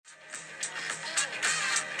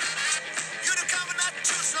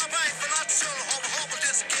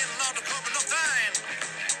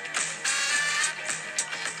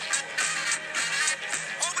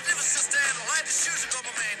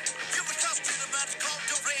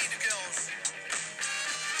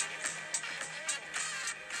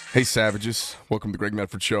Hey, Savages. Welcome to the Greg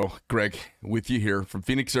Medford Show. Greg with you here from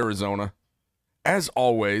Phoenix, Arizona. As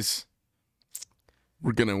always,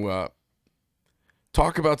 we're going to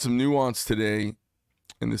talk about some nuance today,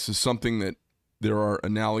 and this is something that there are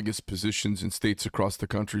analogous positions in states across the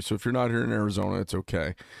country, so if you're not here in Arizona, it's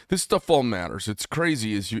okay. This stuff all matters. It's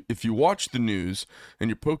crazy if you watch the news and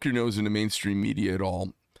you poke your nose into mainstream media at all,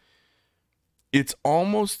 it's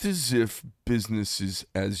almost as if business is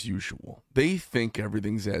as usual. They think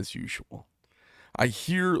everything's as usual. I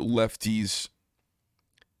hear lefties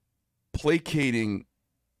placating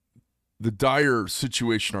the dire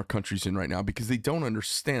situation our country's in right now because they don't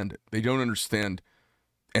understand it. They don't understand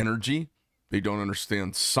energy. They don't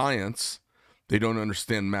understand science. They don't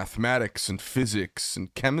understand mathematics and physics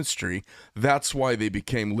and chemistry. That's why they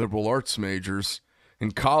became liberal arts majors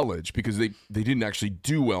in college, because they didn't actually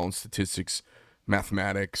do well in statistics,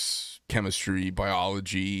 mathematics, chemistry,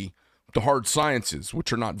 biology, the hard sciences,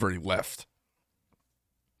 which are not very left.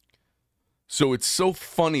 So it's so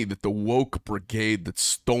funny that the woke brigade that's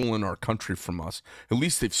stolen our country from us, at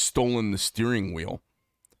least they've stolen the steering wheel.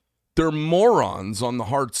 They're morons on the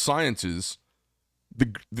hard sciences.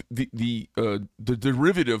 The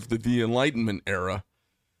derivative of the Enlightenment era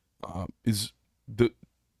is the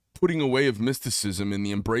putting away of mysticism and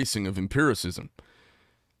the embracing of empiricism.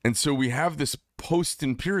 And so we have this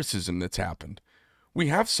post-empiricism that's happened. We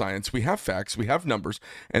have science, we have facts, we have numbers,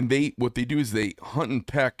 and what they do is they hunt and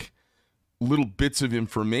peck little bits of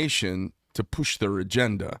information to push their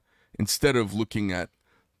agenda instead of looking at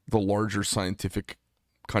the larger scientific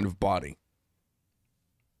kind of body.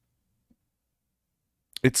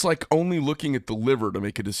 It's like only looking at the liver to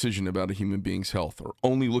make a decision about a human being's health, or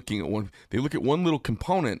only looking at one. They look at one little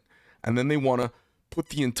component, and then they want to put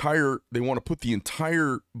the entire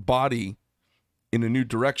body in a new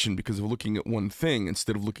direction because of looking at one thing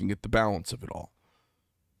instead of looking at the balance of it all.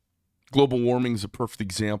 Global warming is a perfect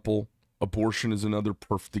example. Abortion is another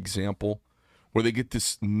perfect example, where they get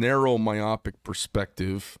this narrow, myopic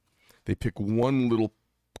perspective. They pick one little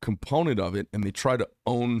component of it and they try to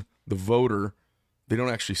own the voter. They don't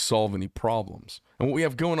actually solve any problems. And what we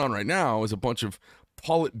have going on right now is a bunch of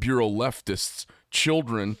Politburo leftists,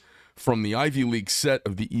 children from the Ivy League set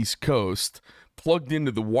of the East Coast, plugged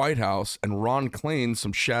into the White House, and Ron Klain,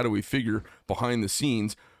 some shadowy figure behind the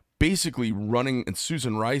scenes, basically running, and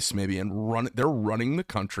Susan Rice maybe, and they're running the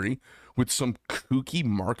country with some kooky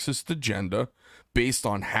Marxist agenda based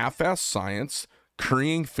on half-assed science,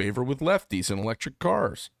 currying favor with lefties and electric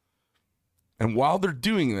cars. And while they're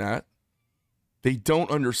doing that, they don't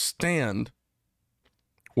understand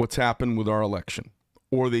what's happened with our election.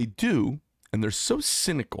 Or they do, and they're so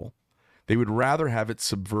cynical, they would rather have it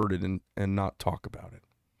subverted and not talk about it.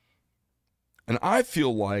 And I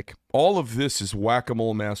feel like all of this is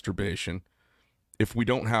whack-a-mole masturbation if we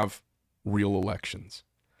don't have real elections.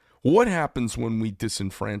 What happens when we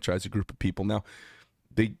disenfranchise a group of people? Now,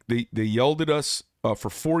 they yelled at us for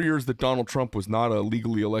 4 years that Donald Trump was not a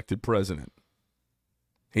legally elected president.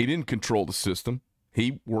 He didn't control the system.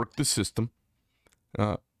 He worked the system.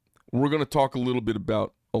 We're going to talk a little bit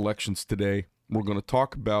about elections today. We're going to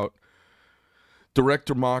talk about direct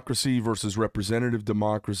democracy versus representative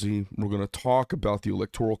democracy. We're going to talk about the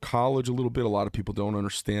Electoral College a little bit. A lot of people don't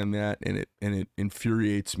understand that, and it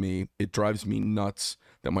infuriates me. It drives me nuts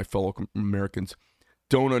that my fellow Americans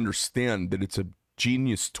don't understand that it's a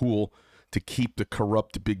genius tool to keep the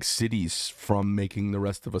corrupt big cities from making the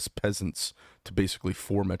rest of us peasants to basically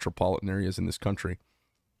 4 metropolitan areas in this country.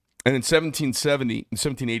 And in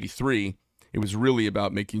 1783, it was really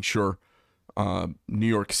about making sure New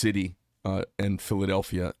York City and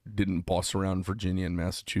Philadelphia didn't boss around Virginia and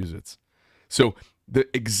Massachusetts. So the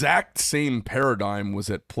exact same paradigm was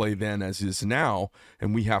at play then as is now,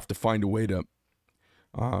 and we have to find a way to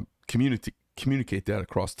communicate that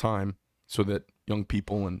across time so that young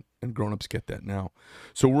people and grown-ups get that now.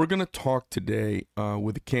 So we're going to talk today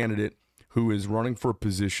with a candidate who is running for a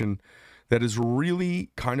position that is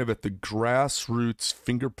really kind of at the grassroots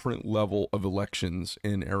fingerprint level of elections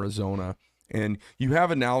in Arizona. And you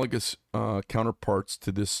have analogous counterparts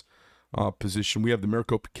to this position. We have the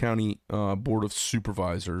Maricopa County Board of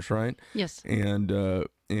Supervisors, right? Yes. And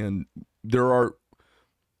there are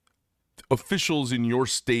officials in your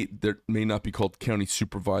state that may not be called county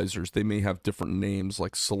supervisors. They may have different names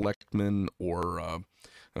like selectmen or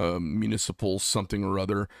municipal something or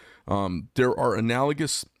other. There are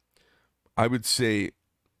analogous, I would say,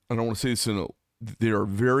 I don't want to say this they are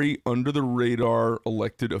very under the radar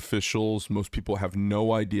elected officials. Most people have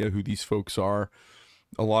no idea who these folks are.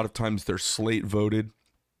 A lot of times they're slate voted.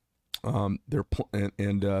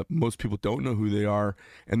 Most people don't know who they are,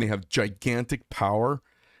 and they have gigantic power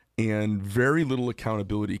and very little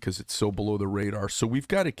accountability because it's so below the radar. So we've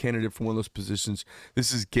got a candidate for one of those positions.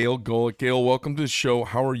 This is Gail Golec. Gail, welcome to the show.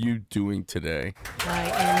 How are you doing today? I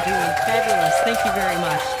am doing fabulous. Thank you very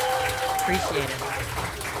much. Appreciate it.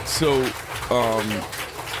 So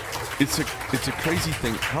it's a crazy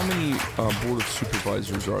thing. How many Board of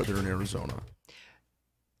Supervisors are there in Arizona?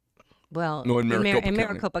 Well, No, in Maricopa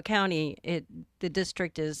Maricopa County, the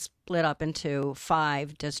district is split up into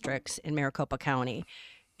 5 districts in Maricopa County,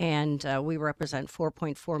 and we represent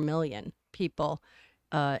 4.4 million people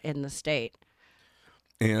in the state.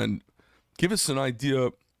 And give us an idea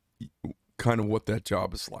kind of what that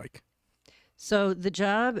job is like. So the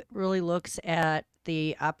job really looks at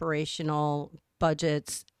the operational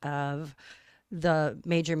budgets of the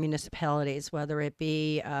major municipalities, whether it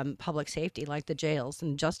be public safety like the jails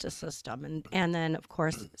and justice system, and then, of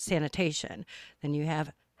course, sanitation. Then you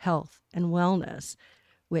have health and wellness,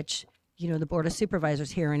 which, the Board of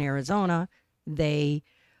Supervisors here in Arizona, they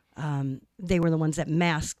were the ones that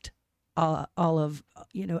masked all of,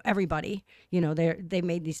 everybody. They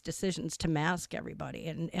made these decisions to mask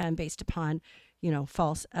everybody and based upon,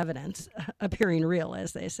 false evidence appearing real,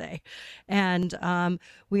 as they say. And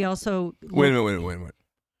we also... Wait a minute.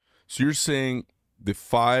 So you're saying the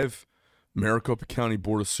 5 Maricopa County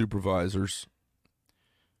Board of Supervisors,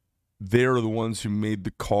 they're the ones who made the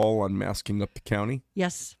call on masking up the county?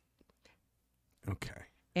 Yes. Okay.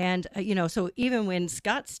 And, so even when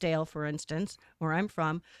Scottsdale, for instance, where I'm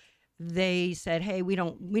from, they said, hey, we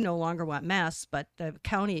no longer want masks, but the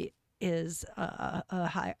county is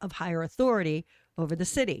of higher authority over the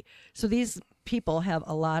city. So these people have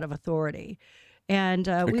a lot of authority. And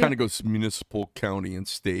it kind of goes municipal, county, and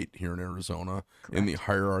state here in Arizona. Correct. In the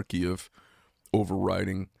hierarchy of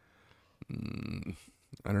overriding,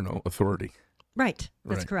 authority. Right.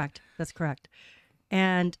 That's correct. That's correct.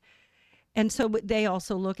 And so they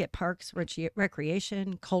also look at parks,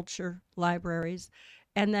 recreation, culture, libraries.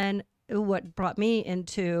 And then what brought me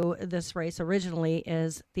into this race originally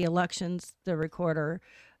is the elections, the recorder,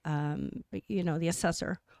 the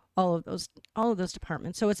assessor, all of those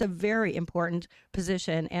departments. So it's a very important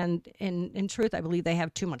position. And in truth, I believe they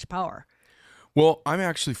have too much power. Well, I'm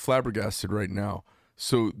actually flabbergasted right now.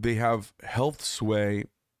 So they have health sway,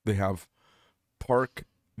 they have park,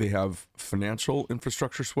 they have financial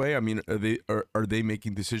infrastructure sway. I mean, are they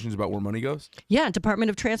making decisions about where money goes? Yeah, Department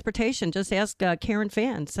of Transportation. Just ask Karen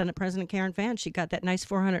Fann, Senate President Karen Fann. She got that nice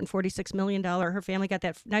 $446 million. Her family got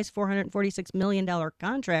that nice $446 million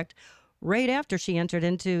contract right after she entered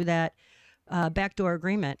into that backdoor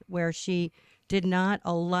agreement where she did not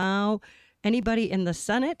allow anybody in the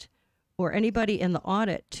Senate or anybody in the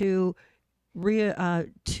audit to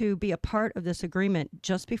be a part of this agreement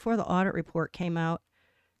just before the audit report came out.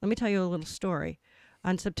 Let me tell you a little story.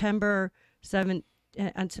 On September 17th,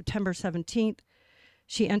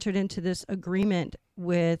 she entered into this agreement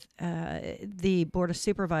with the Board of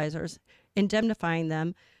Supervisors, indemnifying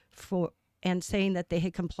them and saying that they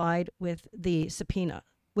had complied with the subpoena,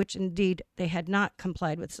 which indeed they had not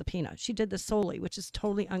complied with subpoena. She did this solely, which is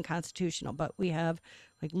totally unconstitutional, but we have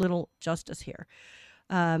little justice here.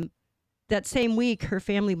 That same week, her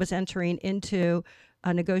family was entering into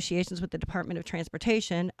negotiations with the Department of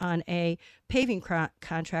Transportation on a paving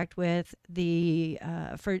contract with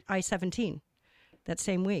for I-17 that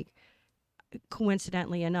same week.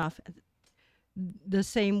 Coincidentally enough, the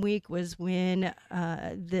same week was when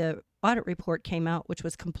the audit report came out, which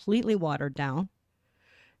was completely watered down,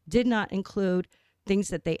 did not include things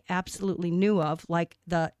that they absolutely knew of, like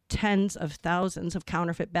the tens of thousands of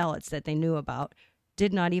counterfeit ballots that they knew about,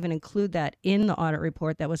 did not even include that in the audit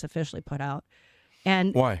report that was officially put out.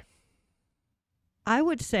 And why? I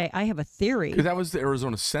would say I have a theory. Because that was the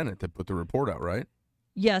Arizona Senate that put the report out, right?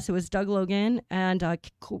 Yes, it was Doug Logan, and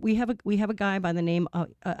we have a guy by the name of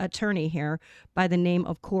attorney here by the name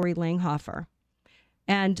of Corey Langhofer,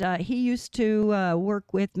 and he used to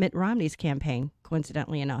work with Mitt Romney's campaign,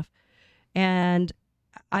 coincidentally enough. And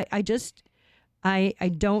I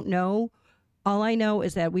don't know. All I know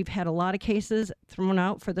is that we've had a lot of cases thrown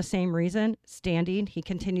out for the same reason, standing. He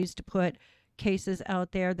continues to put cases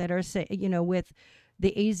out there that are, with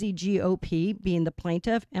the AZGOP being the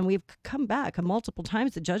plaintiff, and we've come back multiple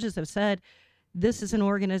times. The judges have said this is an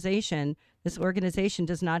organization. This organization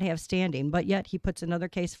does not have standing, but yet he puts another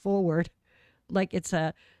case forward like it's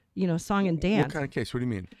a, song and dance. What kind of case? What do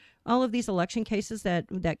you mean? All of these election cases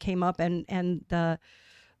that came up, and the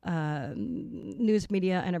news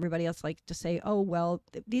media and everybody else like to say, oh, well,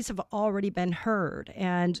 these have already been heard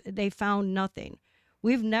and they found nothing.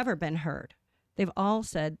 We've never been heard. They've all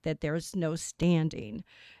said that there's no standing,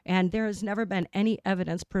 and there has never been any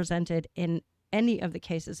evidence presented in any of the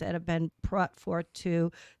cases that have been brought forth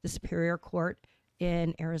to the Superior Court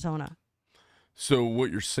in Arizona. So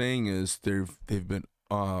what you're saying is they've been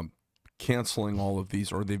canceling all of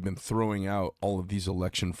these, or they've been throwing out all of these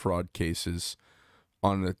election fraud cases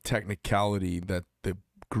on the technicality that the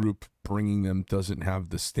group bringing them doesn't have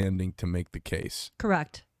the standing to make the case.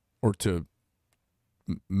 Correct. Or to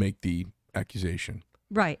make the accusation.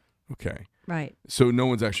 Right. Okay. Right. So no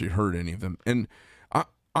one's actually heard any of them. And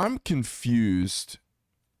I'm confused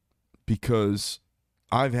because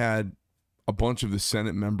I've had a bunch of the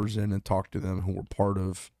Senate members in and talked to them who were part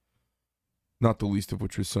of, not the least of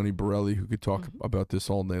which was Sonny Borelli, who could talk about this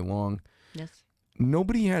all day long. Yes.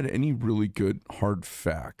 Nobody had any really good hard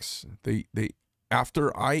facts. They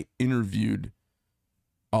after I interviewed,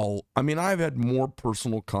 I've had more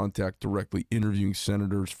personal contact directly interviewing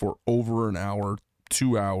senators for over an hour,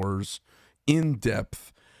 2 hours, in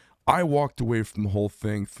depth. I walked away from the whole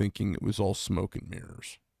thing thinking it was all smoke and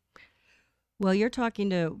mirrors. Well, you're talking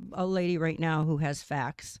to a lady right now who has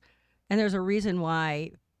facts, and there's a reason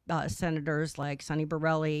why senators like Sonny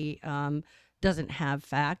Borelli doesn't have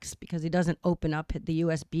facts, because he doesn't open up the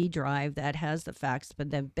USB drive that has the facts,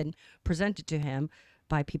 but they've been presented to him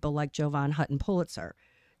by people like Jovan Hutton Pulitzer.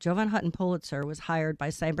 Jovan Hutton Pulitzer was hired by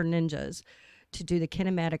cyber ninjas to do the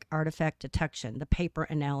kinematic artifact detection, the paper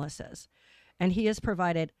analysis. And he has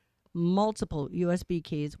provided multiple USB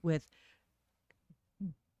keys with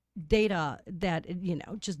data that,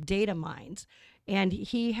 just data mines. And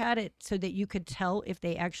he had it so that you could tell if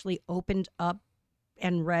they actually opened up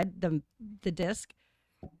and read the disc.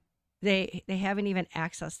 They haven't even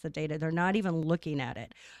accessed the data. They're not even looking at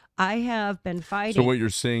it. I have been fighting. So what you're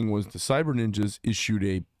saying was the cyber ninjas issued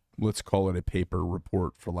a, let's call it a paper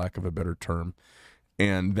report for lack of a better term.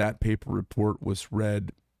 And that paper report was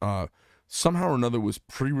read, somehow or another was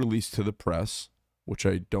pre-released to the press, which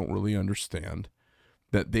I don't really understand,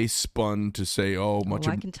 that they spun to say,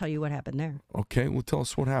 I can tell you what happened there. Okay, well, tell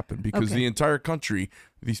us what happened, because the entire country,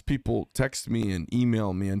 these people text me and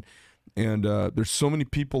email me, and there's so many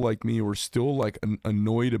people like me who are still like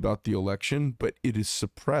annoyed about the election, but it is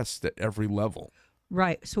suppressed at every level.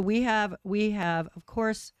 Right. So we have, of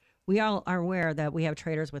course, we all are aware that we have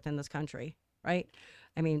traitors within this country, right?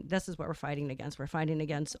 I mean, this is what we're fighting against. We're fighting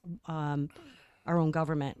against our own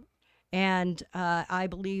government. And I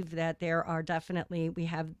believe that there are definitely, we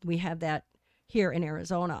have that here in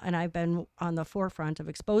Arizona, and I've been on the forefront of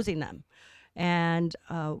exposing them. And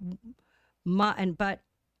but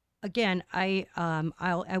again, I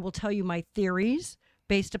will tell you my theories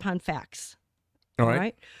based upon facts. All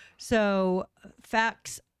right. So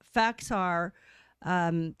facts are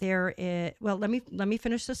there is, well, let me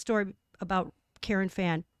finish the story about Karen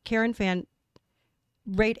Fann. Karen Fann,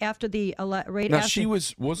 right after the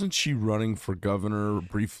wasn't she running for governor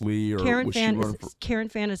briefly, or Karen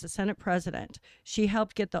Fann is the Senate president. She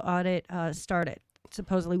helped get the audit started,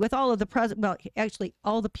 supposedly, with all of the well, actually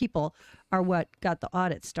all the people are what got the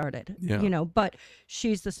audit started. Yeah. But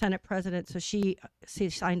she's the Senate president, so she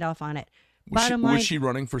signed off on it. Was she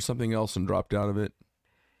running for something else and dropped out of it?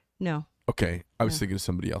 No. Okay, I was thinking of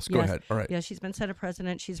somebody else. Go ahead. All right. Yeah, she's been Senate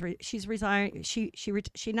president. She's resigned. She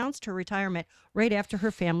announced her retirement right after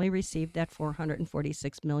her family received that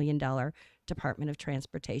 $446 million Department of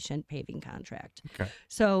Transportation paving contract. Okay.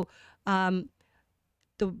 So,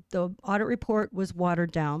 the audit report was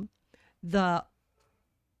watered down.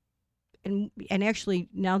 And actually,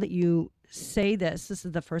 now that you say this is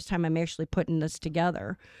the first time I'm actually putting this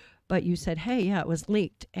together. But you said, hey, yeah, it was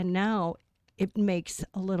leaked, and now it makes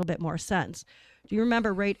a little bit more sense. Do you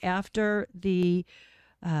remember right after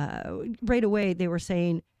right away they were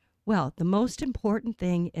saying, well, the most important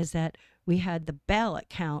thing is that we had the ballot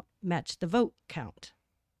count match the vote count.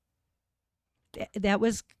 That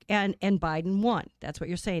was, and Biden won. That's what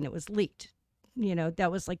you're saying. It was leaked.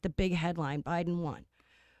 That was like the big headline, Biden won.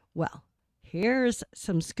 Well, here's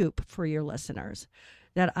some scoop for your listeners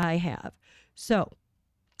that I have. So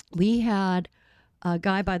we had a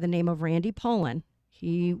guy by the name of Randy Pollin.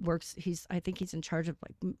 I think he's in charge of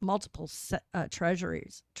like multiple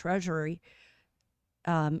treasury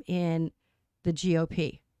in the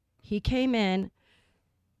GOP. He came in,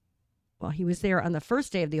 well, he was there on the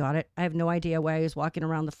first day of the audit. I have no idea why he was walking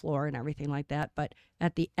around the floor and everything like that. But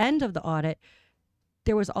at the end of the audit,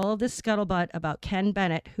 there was all of this scuttlebutt about Ken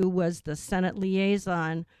Bennett, who was the Senate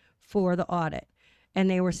liaison for the audit. And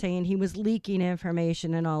they were saying he was leaking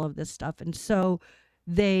information and all of this stuff. And so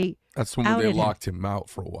That's when they outed him. locked him out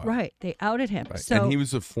for a while. Right. They outed him. Right. So, and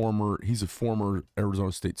he's a former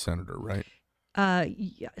Arizona state senator, right?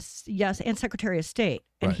 yes, and Secretary of State.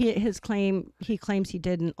 And Right. he claims he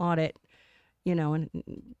did an audit, and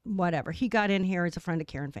whatever. He got in here as a friend of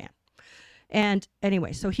Karen Fan. And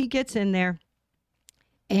anyway, so he gets in there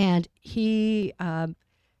and he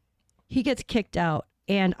gets kicked out.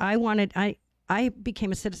 And I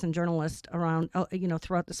became a citizen journalist around,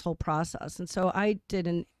 throughout this whole process. And so I did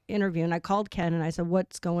an interview and I called Ken and I said,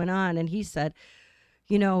 what's going on? And he said,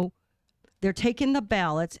 they're taking the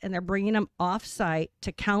ballots and they're bringing them off site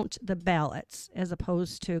to count the ballots as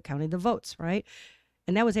opposed to counting the votes, right?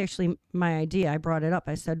 And that was actually my idea. I brought it up.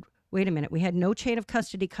 I said, wait a minute, we had no chain of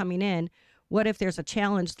custody coming in. What if there's a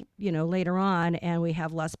challenge, later on and we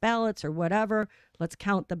have less ballots or whatever? Let's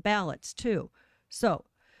count the ballots too. So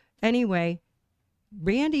anyway,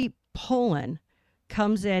 Randy Poland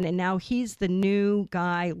comes in and now he's the new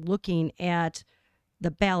guy looking at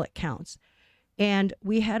the ballot counts. And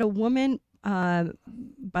we had a woman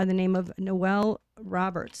by the name of Noelle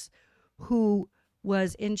Roberts who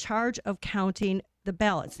was in charge of counting the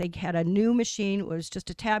ballots. They had a new machine. It was just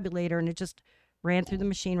a tabulator and it just ran through the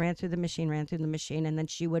machine, and then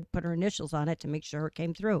she would put her initials on it to make sure it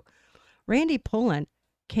came through. Randy Poland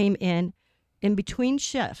came in between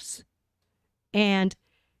shifts, and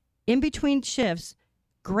in between shifts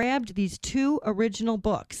grabbed these two original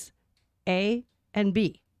books, A and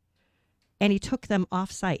B, and he took them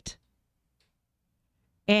off site.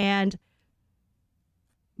 And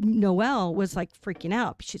Noelle was like freaking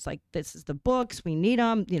out. She's like, this is the books. We need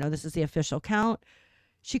them. This is the official count.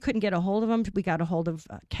 She couldn't get a hold of him. We got a hold of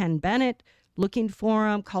Ken Bennett looking for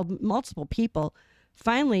him, called multiple people.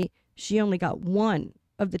 Finally, she only got one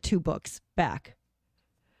of the two books back.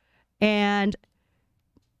 And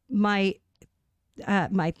my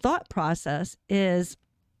thought process is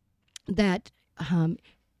that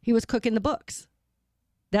he was cooking the books.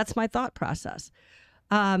 That's my thought process.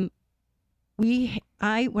 What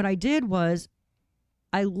I did was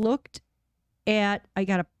I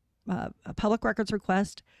got a public records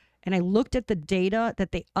request and I looked at the data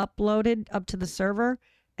that they uploaded up to the server,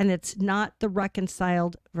 and it's not the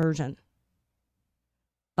reconciled version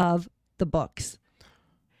of the books.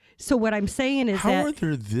 So what I'm saying is how are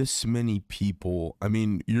there this many people? I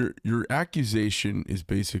mean, your accusation is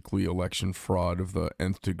basically election fraud of the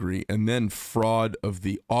nth degree, and then fraud of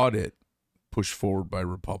the audit pushed forward by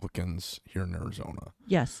Republicans here in Arizona.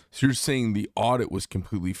 Yes. So you're saying the audit was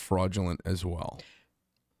completely fraudulent as well?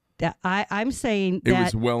 That I'm saying it that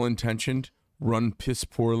was well-intentioned, run piss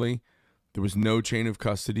poorly. There was no chain of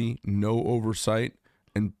custody, no oversight,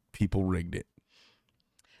 and people rigged it.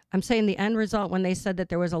 I'm saying the end result, when they said that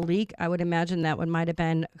there was a leak, I would imagine that one might have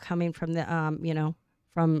been coming from the,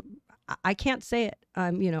 I can't say it.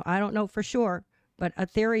 I don't know for sure, but a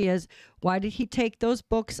theory is, why did he take those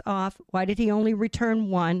books off? Why did he only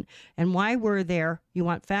return one? And why were there, you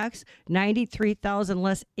want facts, 93,000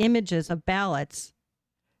 less images of ballots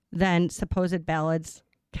than supposed ballots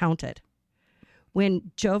counted?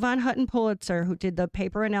 When Jovan Hutton Pulitzer, who did the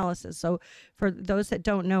paper analysis, so for those that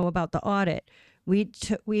don't know about the audit,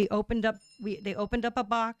 they opened up a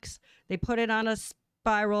box, they put it on a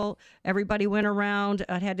spiral, everybody went around,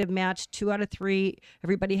 it had to match 2 out of 3,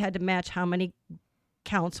 everybody had to match how many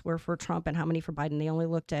counts were for Trump and how many for Biden. They only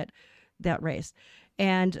looked at that race.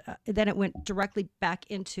 And then it went directly back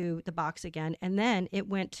into the box again. And then it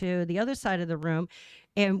went to the other side of the room,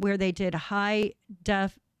 and where they did high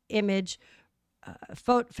def image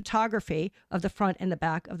photography of the front and the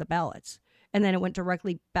back of the ballots. And then it went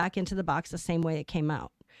directly back into the box the same way it came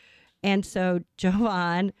out. And so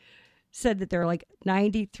Jovan said that there are like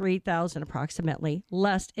 93,000 approximately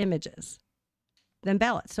less images than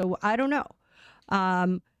ballots. So I don't know.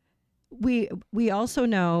 We also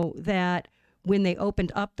know that when they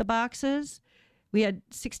opened up the boxes, we had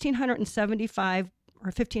 1,675 or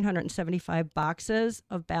 1,575 boxes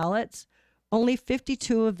of ballots. Only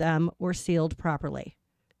 52 of them were sealed properly.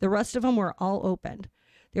 The rest of them were all opened.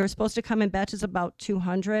 They were supposed to come in batches about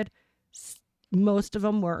 200. Most of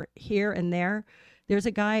them were here and there. There's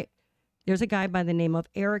a guy by the name of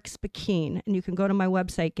Eric Spakeen, and you can go to my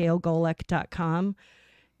website, gailgolec.com,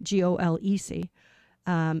 GOLEC,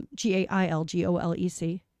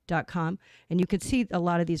 GAILGOLEC.com, and you can see a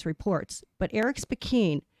lot of these reports. But Eric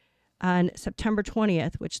Spakeen, on September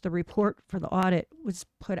 20th, which the report for the audit was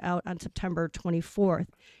put out on September 24th,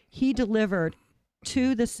 he delivered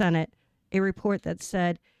to the Senate a report that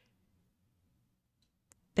said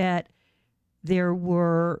that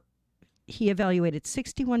he evaluated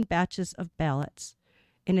 61 batches of ballots.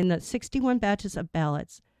 And in the 61 batches of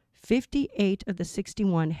ballots, 58 of the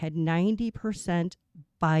 61 had 90%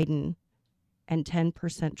 Biden and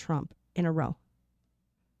 10% Trump in a row.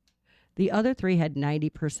 The other 3 had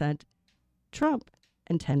 90% Trump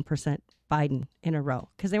and 10% Biden in a row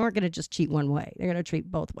because they weren't going to just cheat one way. They're going to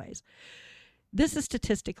treat both ways. This is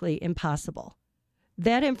statistically impossible.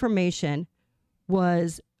 That information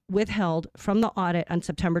was withheld from the audit on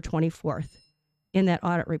September 24th in that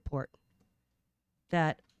audit report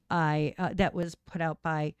that that was put out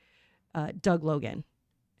by Doug Logan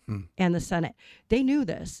and the Senate. They knew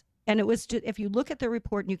this. And it was just, if you look at the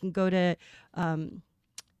report, and you can go to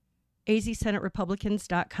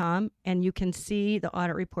azsenaterepublicans.com and you can see the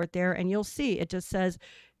audit report there, and you'll see it just says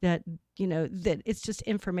that, that it's just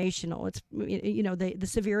informational. It's, the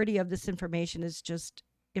severity of this information is just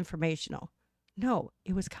informational. No,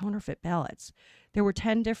 it was counterfeit ballots. There were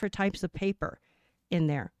 10 different types of paper in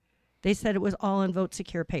there. They said it was all in vote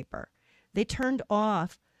secure paper. They turned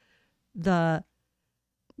off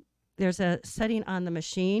there's a setting on the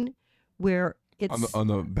machine where it's on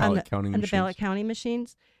the ballot counting machines. On the ballot counting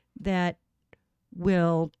machines that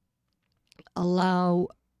will allow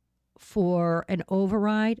for an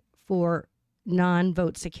override for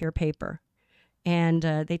non-vote secure paper. And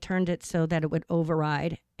they turned it so that it would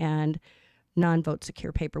override and non-vote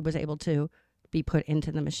secure paper was able to be put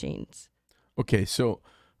into the machines. Okay, so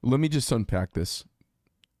let me just unpack this.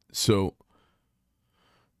 So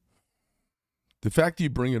the fact that you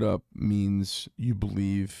bring it up means you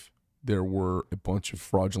believe there were a bunch of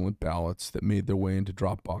fraudulent ballots that made their way into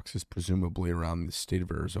drop boxes, presumably around the state of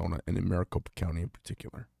Arizona and in Maricopa County in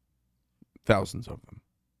particular. Thousands of them.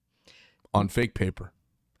 On fake paper.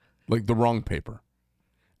 Like the wrong paper.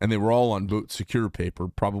 And they were all on vote secure paper,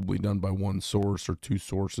 probably done by one source or two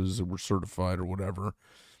sources that were certified or whatever.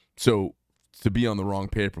 So to be on the wrong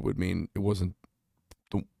paper would mean they weren't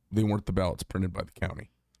the ballots printed by the county.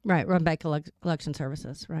 Right, run by election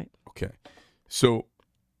services, right. Okay. So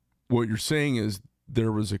what you're saying is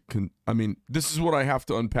there was this is what I have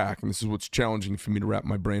to unpack, and this is what's challenging for me to wrap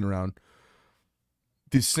my brain around.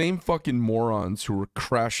 The same fucking morons who were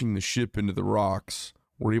crashing the ship into the rocks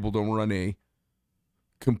were able to run a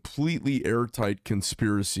completely airtight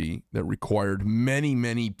conspiracy that required many,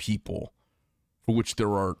 many people, for which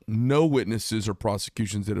there are no witnesses or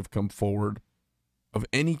prosecutions that have come forward of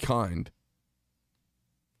any kind.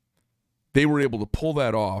 They were able to pull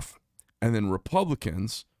that off, and then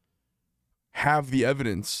Republicans have the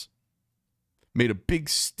evidence, made a big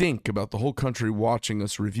stink about the whole country watching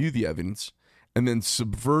us review the evidence, and then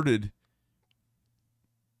subverted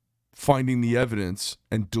finding the evidence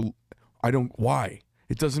why?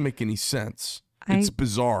 It doesn't make any sense. It's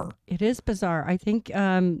bizarre. It is bizarre. I think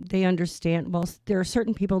they understand. Well, there are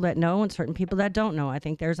certain people that know and certain people that don't know. I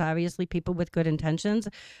think there's obviously people with good intentions,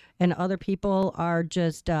 and other people are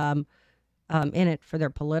just in it for their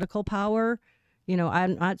political power.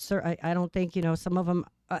 I'm not sure. I don't think, some of them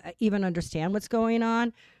even understand what's going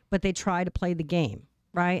on, but they try to play the game,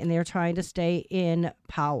 right? And they're trying to stay in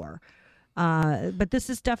power. But this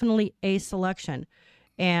is definitely a selection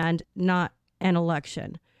and not an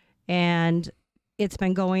election. And it's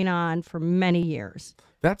been going on for many years.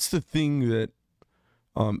 That's the thing that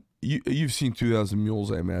you've seen 2,000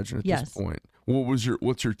 Mules, I imagine, at this point. What's your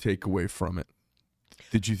takeaway from it?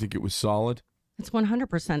 Did you think it was solid? It's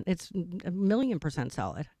 100%. It's 1,000,000%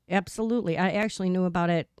 solid. Absolutely. I actually knew about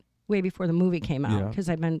it way before the movie came out because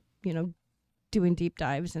I've been, doing deep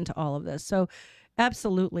dives into all of this. So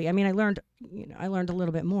absolutely. I mean, I learned a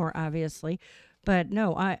little bit more, obviously, but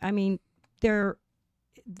no, I mean,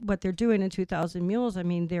 what they're doing in 2,000 Mules, I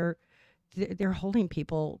mean, they're holding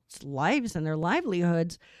people's lives and their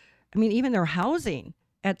livelihoods. I mean, even their housing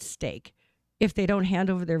at stake if they don't hand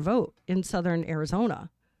over their vote in southern Arizona.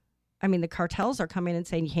 I mean, the cartels are coming and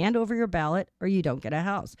saying, hand over your ballot or you don't get a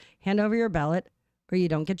house. Hand over your ballot or you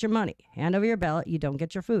don't get your money. Hand over your ballot, you don't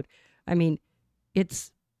get your food. I mean,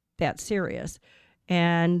 it's that serious.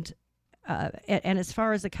 And as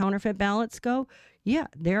far as the counterfeit ballots go,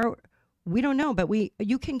 we don't know, but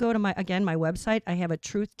you can go to my website. I have a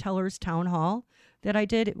Truth Tellers Town Hall that I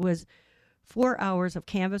did. It was 4 hours of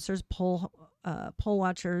canvassers, poll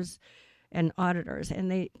watchers, and auditors, and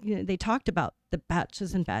they talked about the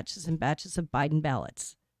batches and batches and batches of Biden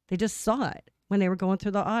ballots. They just saw it when they were going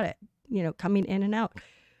through the audit, coming in and out.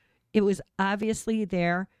 It was obviously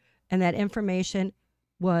there, and that information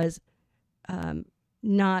was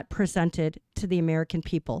not presented to the American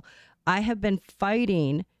people. I have been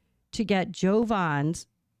fighting to get Jovan's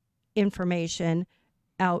information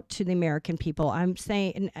out to the American people. I'm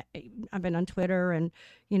saying, and I've been on Twitter and,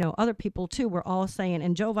 other people too, we're all saying,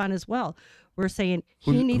 and Jovan as well, we're saying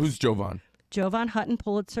he needs... Who's Jovan? Jovan Hutton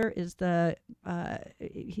Pulitzer is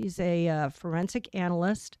he's a forensic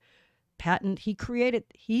analyst.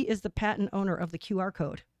 He is the patent owner of the QR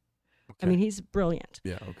code. Okay. I mean, he's brilliant.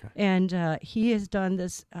 Yeah, okay. And he has done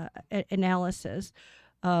this analysis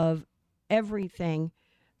of everything,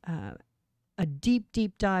 a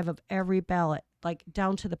deep dive of every ballot, like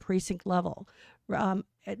down to the precinct level,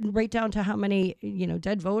 right down to how many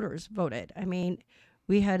dead voters voted. I mean,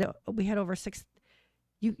 we had over 6.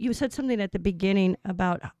 You said something at the beginning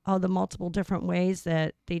about all the multiple different ways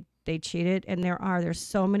that they cheated, and there's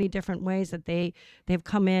so many different ways that they've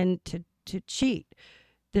come in to cheat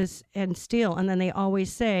this and steal, and then they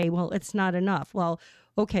always say, well, it's not enough. Well,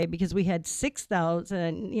 okay, because we had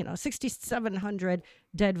 6,700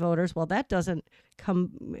 dead voters. Well, that's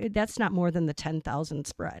not more than the 10,000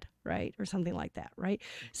 spread, right? Or something like that, right?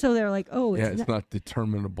 So they're like, oh, it's not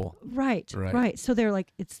determinable. Right. So they're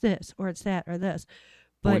like, it's this or it's that or this.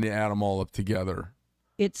 But when you add them all up together,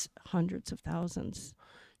 it's hundreds of thousands.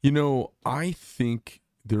 I think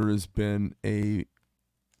there has been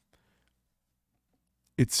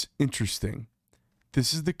it's interesting.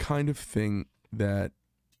 This is the kind of thing that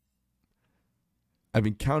I've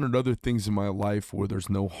encountered other things in my life where there's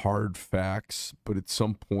no hard facts, but at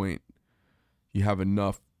some point you have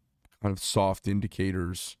enough kind of soft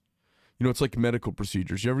indicators. It's like medical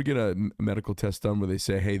procedures. You ever get a medical test done where they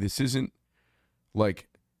say, hey, this isn't like,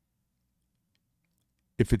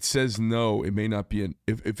 if it says no, it may not be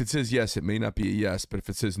if it says yes, it may not be a yes, but if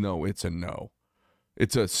it says no, it's a no.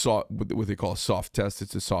 It's what they call a soft test.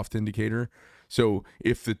 It's a soft indicator. So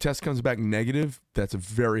if the test comes back negative, that's a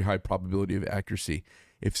very high probability of accuracy.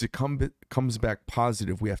 If it comes back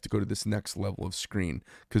positive, we have to go to this next level of screen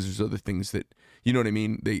because there's other things that, you know what I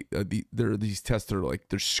mean? There are these tests that are like,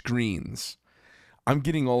 they're screens. I'm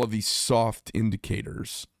getting all of these soft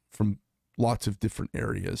indicators from lots of different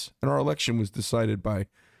areas. And our election was decided by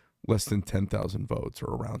less than 10,000 votes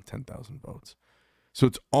or around 10,000 votes. So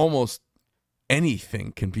it's almost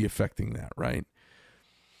anything can be affecting that, right?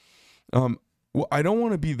 Well, I don't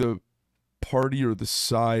want to be the party or the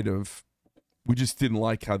side of, we just didn't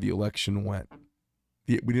like how the election went.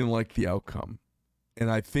 We didn't like the outcome. And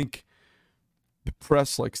I think the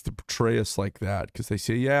press likes to portray us like that because they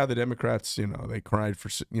say, yeah, the Democrats, they cried for,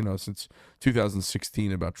 since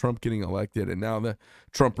 2016 about Trump getting elected. And now the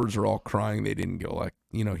Trumpers are all crying they didn't get elected.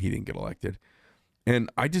 He didn't get elected. And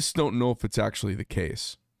I just don't know if it's actually the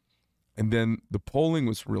case. And then the polling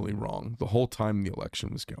was really wrong the whole time the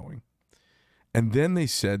election was going. And then they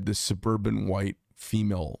said the suburban white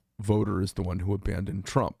female voter is the one who abandoned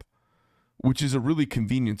Trump, which is a really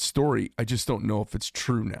convenient story. I just don't know if it's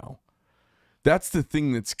true now. That's the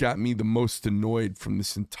thing that's got me the most annoyed from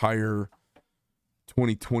this entire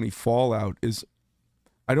 2020 fallout is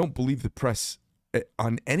I don't believe the press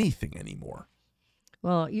on anything anymore.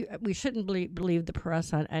 Well, we shouldn't believe the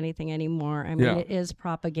press on anything anymore. I mean, It is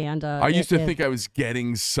propaganda. I used to think I was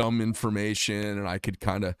getting some information and I could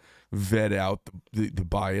kind of vet out the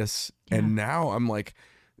bias. Yeah. And now I'm like,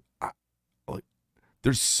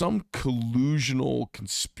 there's some collusional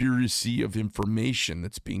conspiracy of information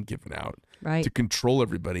that's being given out to control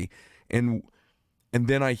everybody. And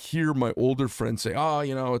then I hear my older friends say,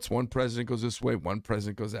 it's one president goes this way, one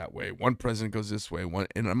president goes that way, one president goes this way,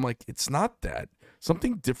 and I'm like, it's not that.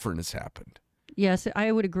 Something different has happened. Yes,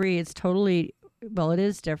 I would agree. It's totally, it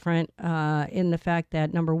is different in the fact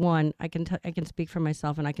that, number one, I can speak for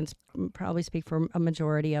myself, and I can probably speak for a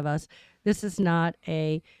majority of us. This is not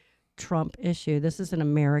a Trump issue. This is an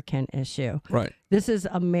American issue. Right. This is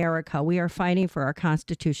America. We are fighting for our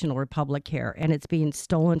constitutional republic here, and it's being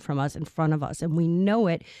stolen from us in front of us. And we know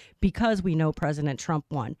it because we know President Trump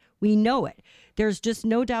won. We know it. There's just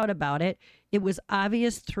no doubt about it. It was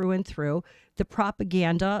obvious through and through. The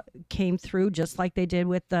propaganda came through just like they did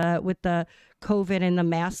with the COVID and the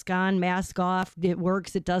mask on, mask off. It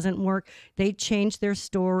works. It doesn't work. They changed their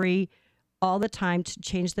story all the time to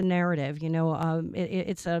change the narrative.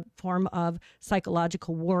 It's a form of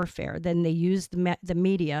psychological warfare. Then they use the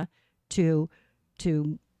media to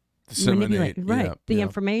manipulate the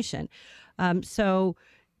information. So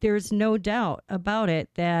there's no doubt about it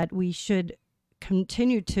that we should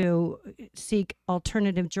continue to seek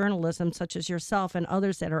alternative journalism such as yourself and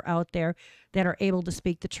others that are out there that are able to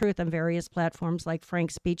speak the truth on various platforms like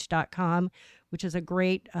frankspeech.com, which is a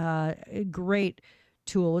great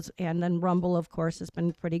tools, and then Rumble, of course, has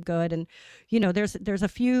been pretty good. And there's a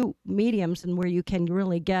few mediums and where you can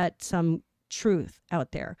really get some truth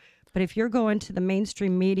out there. But if you're going to the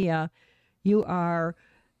mainstream media, you are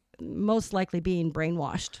most likely being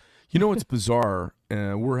brainwashed. What's bizarre,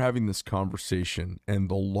 we're having this conversation, and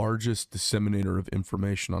the largest disseminator of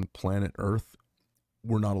information on planet Earth,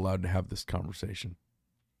 we're not allowed to have this conversation.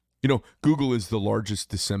 You know, Google is the largest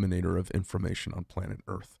disseminator of information on planet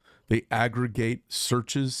Earth. They aggregate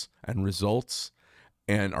searches and results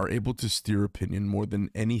and are able to steer opinion more than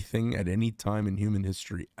anything at any time in human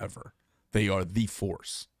history ever. They are the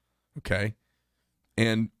force, okay?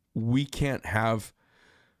 And we can't have...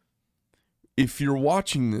 If you're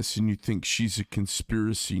watching this and you think she's a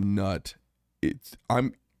conspiracy nut,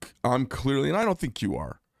 I'm clearly, and I don't think you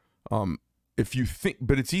are. If you think,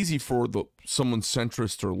 but it's easy for someone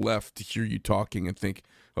centrist or left to hear you talking and think,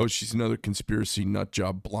 oh, she's another conspiracy nut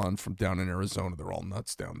job blonde from down in Arizona. They're all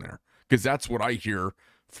nuts down there, because that's what I hear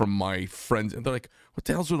from my friends, and they're like, what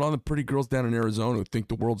the hell's with all the pretty girls down in Arizona who think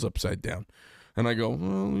the world's upside down? And I go,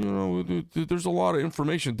 well, you know, there's a lot of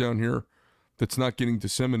information down here that's not getting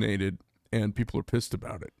disseminated, and people are pissed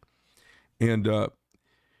about it. And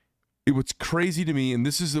it was crazy to me, and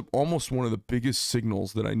this is almost one of the biggest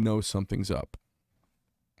signals that I know something's up.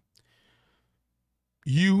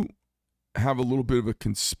 You have a little bit of a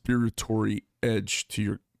conspiratory edge to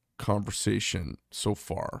your conversation so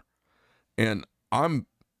far, and I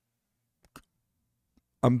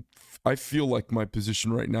feel like my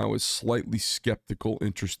position right now is slightly skeptical,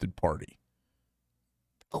 interested party.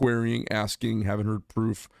 Querying, asking, haven't heard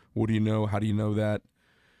proof. What do you know? How do you know that?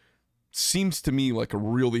 Seems to me like a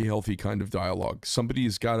really healthy kind of dialogue. Somebody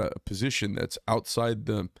has got a position that's outside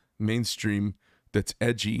the mainstream, that's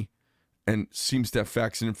edgy, and seems to have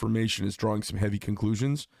facts and information, is drawing some heavy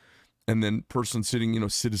conclusions. And then person sitting, you know,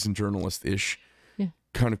 citizen journalist-ish,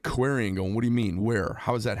 kind of querying, going, what do you mean? Where?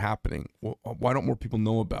 How is that happening? Well, why don't more people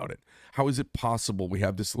know about it? How is it possible we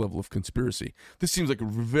have this level of conspiracy? This seems like a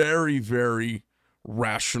very, very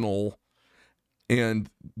rational, and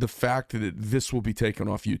the fact that this will be taken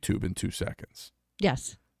off YouTube in 2 seconds.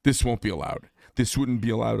 Yes. This won't be allowed. This wouldn't be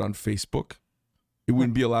allowed on Facebook. It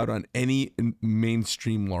wouldn't be allowed on any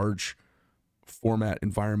mainstream large format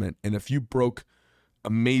environment. And if you broke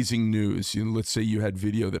amazing news, you know, let's say you had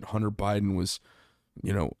video that Hunter Biden was,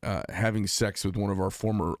 you know, having sex with one of our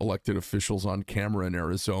former elected officials on camera in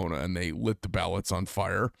Arizona, and they lit the ballots on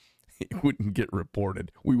fire, it wouldn't get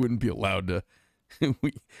reported. We wouldn't be allowed to.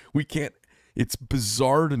 We can't. It's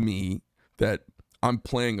bizarre to me that I'm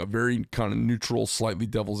playing a very kind of neutral, slightly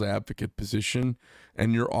devil's advocate position,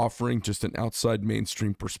 and you're offering just an outside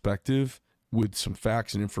mainstream perspective with some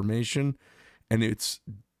facts and information, and it's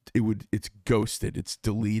ghosted, it's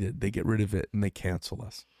deleted. They get rid of it and they cancel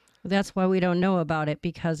us. That's why we don't know about it,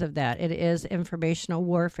 because of that. It is informational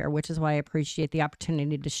warfare, which is why I appreciate the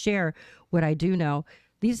opportunity to share what I do know.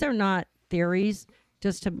 These are not theories,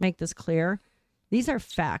 just to make this clear. These are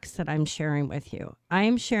facts that I'm sharing with you. I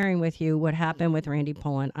am sharing with you what happened with Randy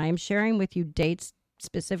Poland. I am sharing with you dates,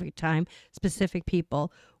 specific time, specific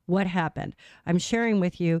people, what happened. I'm sharing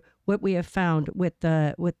with you what we have found with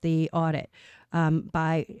the audit.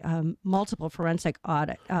 By multiple forensic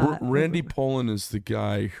audit. Randy Poland is the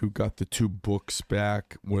guy who got the 2 books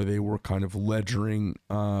back where they were kind of ledgering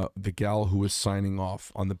the gal who was signing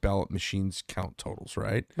off on the ballot machines count totals,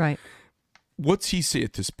 right? Right. What's he say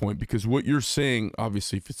at this point? Because what you're saying,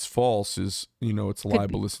 obviously, if it's false, is, you know, it's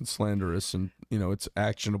libelous and slanderous, and, you know, it's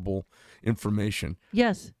actionable information.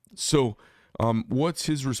 Yes. So what's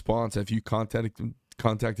his response? Have you contacted him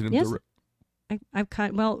Yes. directly?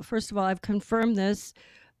 Well, first of all, I've confirmed this.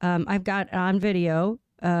 I've got on video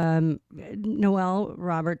Noel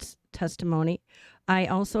Roberts' testimony. I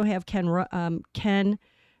also have Ken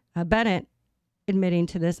Bennett admitting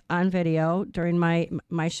to this on video during my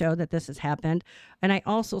show that this has happened, and I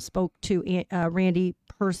also spoke to Randy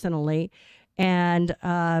personally, and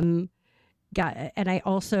I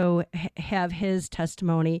also have his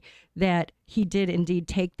testimony that he did indeed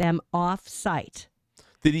take them off site.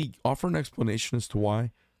 Did he offer an explanation as to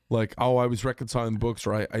why? Like, oh, I was reconciling books,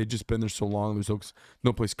 or I had just been there so long, there's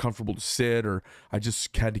no place comfortable to sit, or I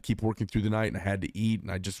just had to keep working through the night and I had to eat,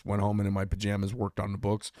 and I just went home and in my pajamas worked on the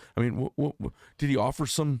books. I mean, what did he offer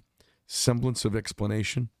some semblance of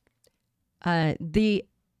explanation?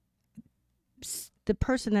 The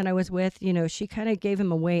person that I was with, you know, she kind of gave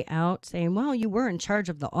him a way out, saying, well, you were in charge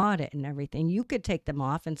of the audit and everything. You could take them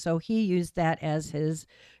off. And so he used that as his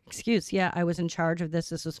excuse. Yeah, I was in charge of this.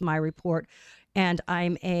 This was my report. And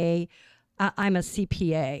I'm a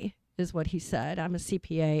CPA, is what he said. I'm a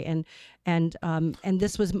CPA. And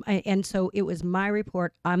this was, and so it was my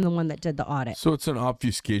report. I'm the one that did the audit. So it's an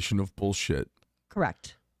obfuscation of bullshit.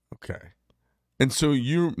 Correct. Okay. And so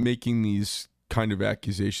you're making these kind of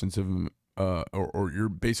accusations of him, or you're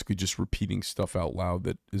basically just repeating stuff out loud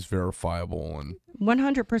that is verifiable and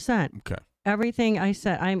 100%. Okay. Everything I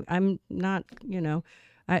said, I'm not,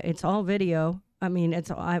 it's all video. I mean,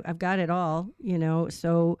 I've got it all,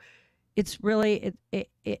 so it's really,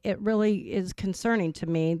 it really is concerning to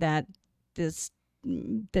me that this,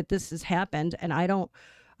 that this has happened. And I don't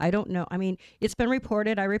know. I mean, it's been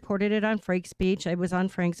reported. I reported it on Frank's Speech. I was on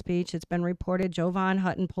Frank's Speech. It's been reported. Jovan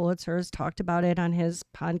Hutton Pulitzer has talked about it on his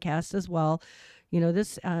podcast as well.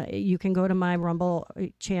 This, you can go to my Rumble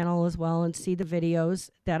channel as well and see the videos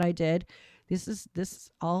that I did. This is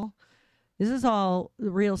all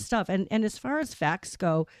real stuff. And as far as facts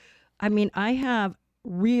go, I mean, I have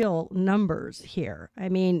real numbers here. I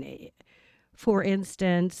mean, for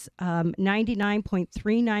instance,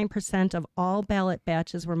 99.39% of all ballot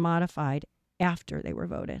batches were modified after they were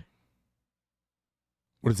voted.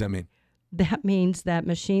 What does that mean? That means that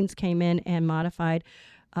machines came in and modified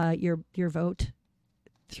your vote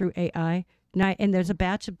through AI. And there's a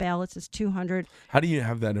batch of ballots. It's 200. How do you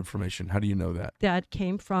have that information? How do you know that? That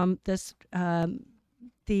came from this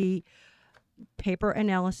the paper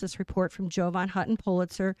analysis report from Jovan Hutton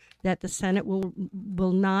Pulitzer that the Senate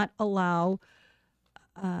will not allow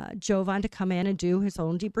Jovan to come in and do his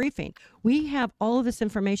own debriefing. We have all of this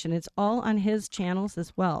information. It's all on his channels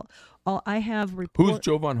as well. I have Who's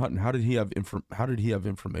Jovan Hutton? How did he have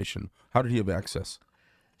information? How did he have access?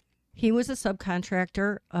 He was a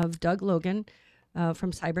subcontractor of Doug Logan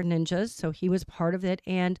from Cyber Ninjas, so he was part of it.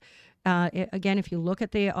 And again, if you look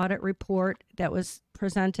at the audit report that was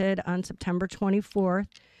presented on September 24th,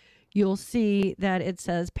 you'll see that it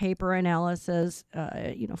says paper analysis,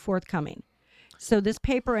 forthcoming. So this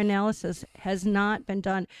paper analysis has not been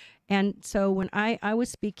done. And so when I was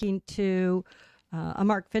speaking to a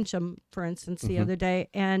Mark Fincham, for instance, the other day,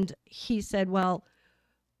 and he said, well,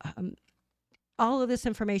 all of this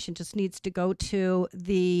information just needs to go to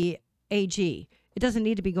the AG. It doesn't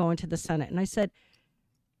need to be going to the Senate. And he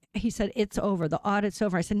said, it's over. The audit's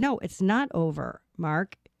over. I said, no, it's not over,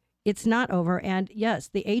 Mark. It's not over. And yes,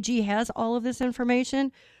 the AG has all of this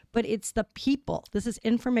information, but it's the people. This is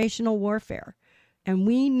informational warfare. And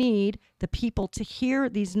we need the people to hear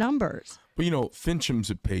these numbers. But, Fincham's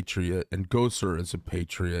a patriot and Gosar is a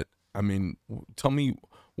patriot. I mean, tell me,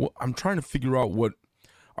 I'm trying to figure out what,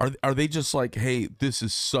 are they just like, hey, this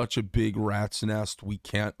is such a big rat's nest, we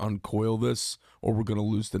can't uncoil this or we're going to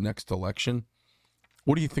lose the next election?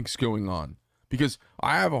 What do you think's going on? Because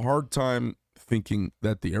I have a hard time thinking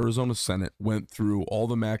that the Arizona Senate went through all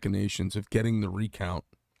the machinations of getting the recount,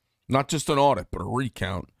 not just an audit, but a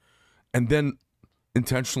recount, and then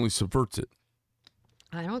intentionally subverts it.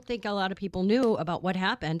 I don't think a lot of people knew about what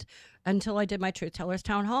happened until I did my Truth Tellers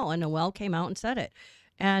town hall, and Noel came out and said it.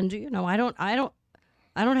 And I don't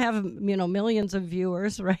have millions of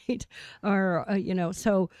viewers, right? Or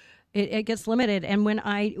so it gets limited. And when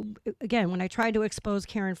I tried to expose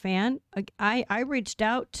Karen Fan, I reached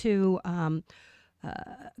out to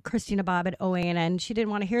Christina Bobb at OANN. She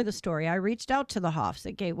didn't want to hear the story. I reached out to the Hoffs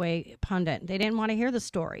at Gateway Pundit. They didn't want to hear the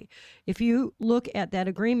story. If you look at that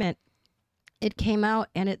agreement, it came out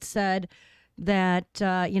and it said that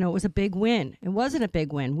it was a big win. It wasn't a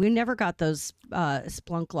big win. We never got those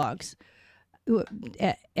Splunk logs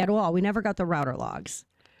at all. We never got the router logs.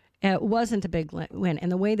 It wasn't a big win.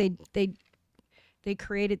 And the way they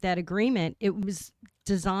created that agreement, it was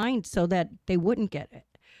designed so that they wouldn't get it.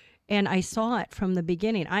 And I saw it from the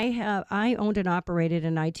beginning. I owned and operated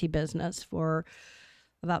an IT business for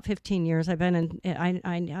about 15 years. I have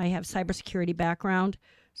cybersecurity background.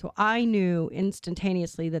 So I knew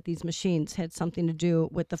instantaneously that these machines had something to do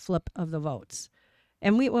with the flip of the votes.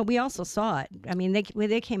 And we also saw it. I mean,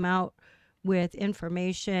 they came out with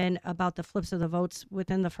information about the flips of the votes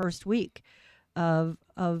within the first week of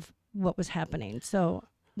what was happening. So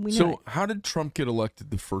we know. So how did Trump get elected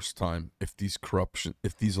the first time if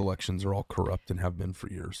these elections are all corrupt and have been for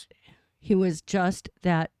years? He was just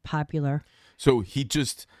that popular. So he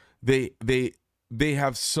just they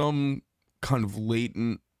have some kind of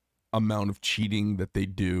latent amount of cheating that they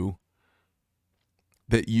do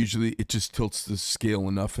that usually it just tilts the scale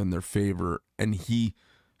enough in their favor, and he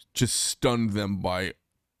just stunned them by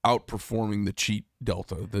outperforming the cheat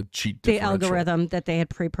delta, the cheat differential. The algorithm that they had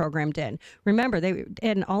pre-programmed in. Remember, they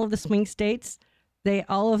in all of the swing states, they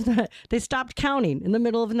stopped counting in the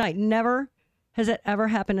middle of the night. Never has it ever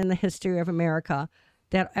happened in the history of America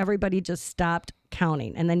that everybody just stopped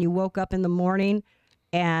counting, and then you woke up in the morning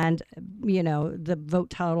and the vote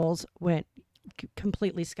totals went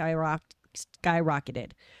completely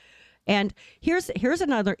skyrocketed. And here's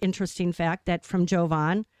another interesting fact that from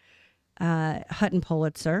Jovan Hutton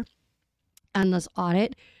Pulitzer on this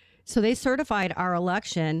audit. So they certified our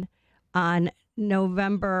election on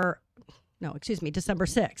December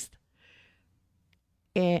 6th.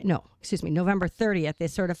 no, excuse me, November 30th, they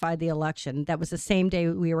certified the election. That was the same day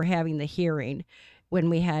we were having the hearing when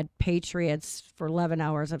we had patriots for 11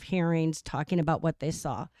 hours of hearings talking about what they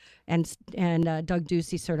saw. And Doug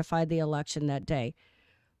Ducey certified the election that day.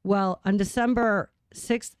 Well, on December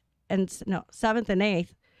 7th and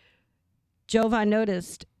 8th, Jovan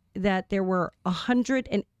noticed that there were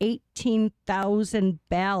 118,000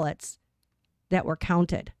 ballots that were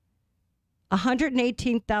counted.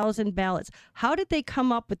 118,000 ballots. How did they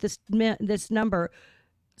come up with this number?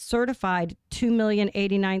 Certified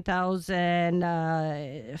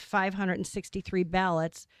 2,089,563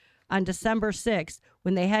 ballots on December 6th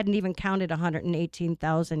when they hadn't even counted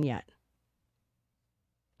 118,000 yet.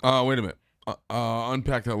 Wait a minute.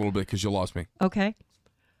 Unpack that a little bit because you lost me. Okay.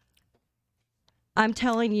 I'm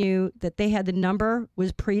telling you that they had the number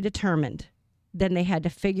was predetermined. Then they had to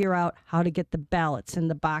figure out how to get the ballots in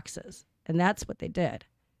the boxes. And that's what they did.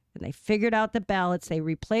 And they figured out the ballots. They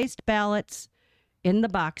replaced ballots in the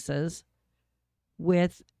boxes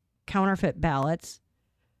with counterfeit ballots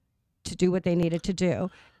to do what they needed to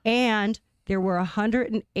do. And there were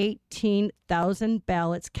 118,000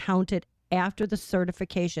 ballots counted after the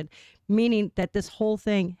certification, meaning that this whole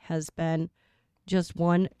thing has been just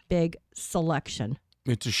one big selection.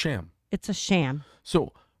 It's a sham. It's a sham.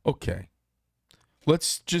 So, okay.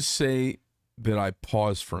 Let's just say that I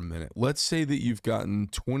pause for a minute. Let's say that you've gotten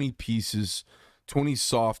 20 pieces, 20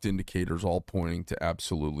 soft indicators all pointing to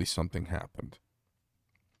absolutely something happened.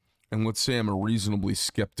 And let's say I'm a reasonably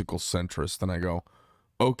skeptical centrist and I go,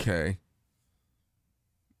 okay,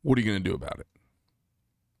 what are you going to do about it?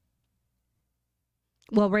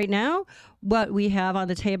 Well, right now, what we have on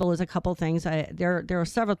the table is a couple things. There are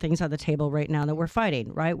several things on the table right now that we're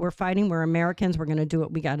fighting, right? We're fighting. We're Americans. We're going to do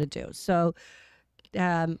what we got to do. So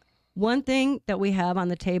one thing that we have on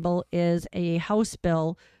the table is a House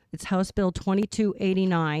bill. It's House Bill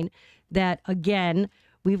 2289 that, again,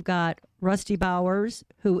 we've got Rusty Bowers,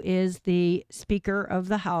 who is the Speaker of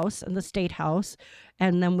the House and the State House.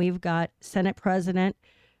 And then we've got Senate President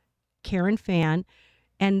Karen Fann.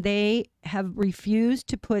 And they have refused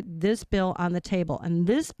to put this bill on the table. And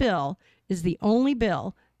this bill is the only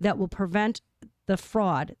bill that will prevent the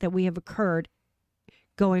fraud that we have occurred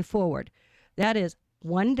going forward. That is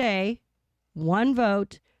one day, one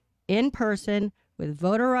vote, in person, with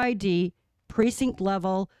voter ID, precinct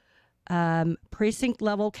level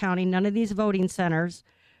counting, none of these voting centers,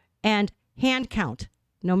 and hand count,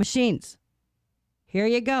 no machines. Here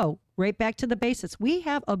you go, right back to the basics. We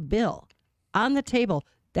have a bill on the table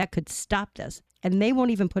that could stop this, and they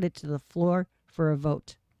won't even put it to the floor for a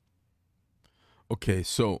vote. Okay,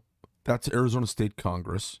 so that's Arizona State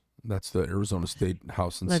Congress. That's the Arizona State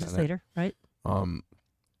House and Legislator, Senate. Right?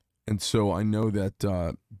 And so I know that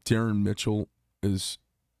Darren Mitchell is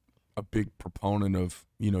a big proponent of,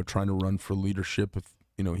 trying to run for leadership. If,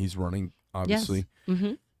 he's running, obviously. Yes.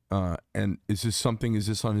 Mm-hmm. And is this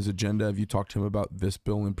on his agenda? Have you talked to him about this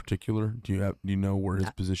bill in particular? Do you know where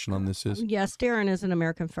his position on this is? Yes, Darren is an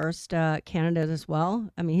American First candidate as well.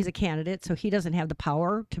 I mean, he's a candidate, so he doesn't have the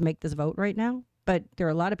power to make this vote right now. But there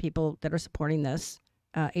are a lot of people that are supporting this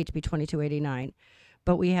HB 2289.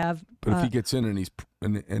 But we have. But if he gets in and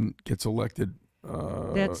gets elected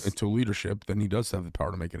into leadership, then he does have the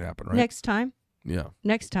power to make it happen, right? Next time. Yeah.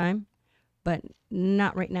 Next time, but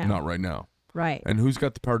not right now. Not right now. Right. And who's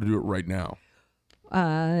got the power to do it right now?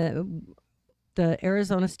 The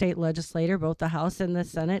Arizona State Legislature, both the House and the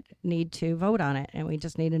Senate, need to vote on it, and we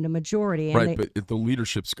just needed a majority. Right, but if the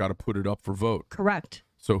leadership's got to put it up for vote. Correct.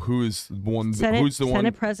 So who is one? Who's the one?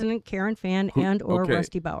 Senate President Karen Fann or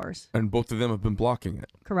Rusty Bowers. And both of them have been blocking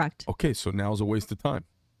it. Correct. Okay, so now's a waste of time.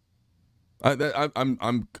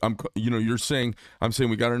 You're saying, I'm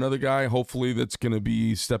saying we got another guy, hopefully, that's going to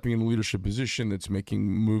be stepping in a leadership position, that's making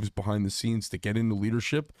moves behind the scenes to get into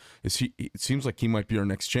leadership. It seems like he might be our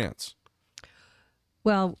next chance.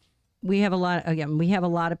 Well, we have a lot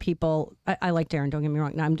of people. I like Darren, don't get me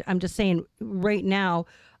wrong. No, I'm just saying right now,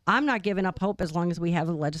 I'm not giving up hope as long as we have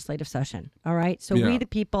a legislative session. All right. So we, the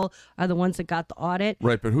people, are the ones that got the audit.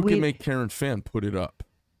 Right. But who can make Karen Fann put it up?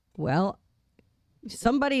 Well,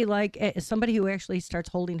 somebody who actually starts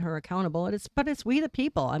holding her accountable. But it's we the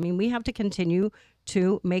people. I mean, we have to continue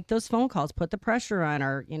to make those phone calls, put the pressure on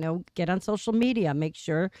her, get on social media, make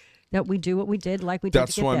sure that we do what we did like we did.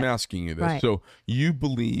 That's why I'm asking you this. Right. So you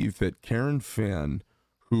believe that Karen Fann,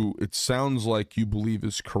 who it sounds like you believe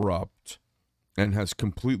is corrupt and has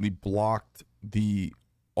completely blocked the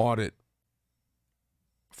audit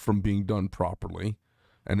from being done properly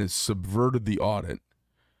and has subverted the audit,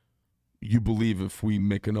 you believe if we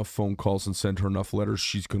make enough phone calls and send her enough letters,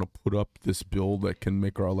 she's going to put up this bill that can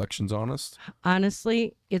make our elections honest?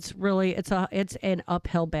 Honestly, it's an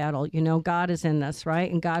uphill battle. God is in this,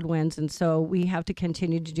 right? And God wins. And so we have to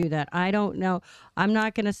continue to do that. I don't know. I'm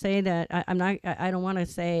not going to say that. I don't want to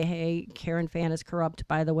say, hey, Karen Fan is corrupt,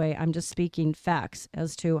 by the way. I'm just speaking facts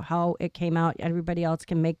as to how it came out. Everybody else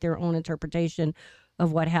can make their own interpretation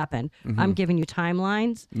of what happened. I'm giving you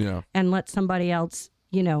timelines and let somebody else,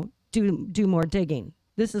 do more digging.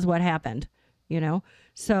 This is what happened,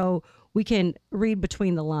 so we can read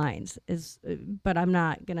between the lines but I'm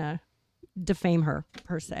not gonna defame her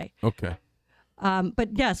per se. Okay. But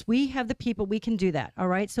yes, we have the people, we can do that. All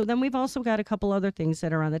right. So then we've also got a couple other things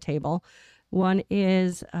that are on the table. One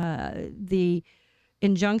is the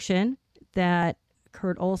injunction that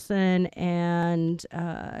Kurt Olson and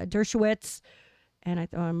Dershowitz and I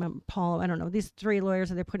thought Paul, I don't know, these three lawyers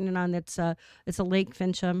that they're putting it on. It's a Lake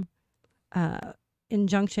Fincham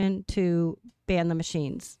injunction to ban the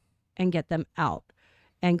machines and get them out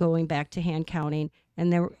and going back to hand counting.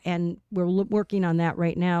 And we're working on that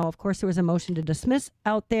right now. Of course, there was a motion to dismiss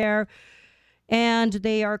out there, and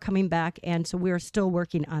they are coming back. And so we're still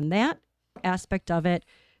working on that aspect of it.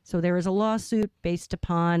 So there is a lawsuit based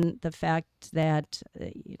upon the fact that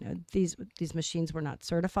these machines were not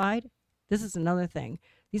certified. This is another thing.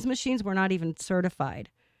 These machines were not even certified.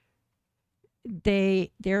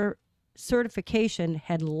 Their certification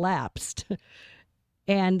had lapsed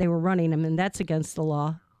and they were running them, and that's against the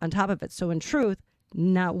law on top of it. So in truth,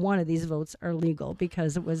 not one of these votes are legal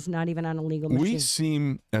because it was not even on a legal machine. We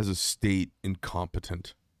seem as a state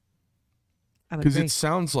incompetent I would because agree. it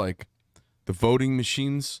sounds like the voting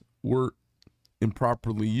machines were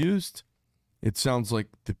improperly used. It sounds like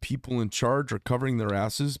the people in charge are covering their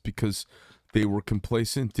asses because they were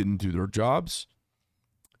complacent, didn't do their jobs.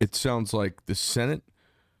 It sounds like the Senate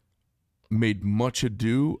made much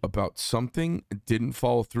ado about something, didn't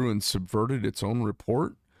follow through, and subverted its own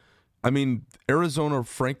report. I mean, Arizona,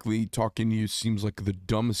 frankly, talking to you, seems like the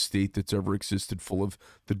dumbest state that's ever existed, full of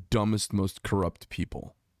the dumbest, most corrupt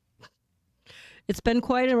people. It's been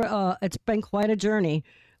quite a journey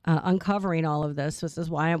uncovering all of this. This is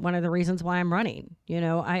one of the reasons why I'm running.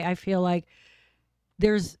 I feel like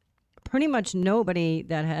there's pretty much nobody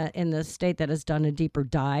that in the state that has done a deeper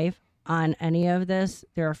dive on any of this.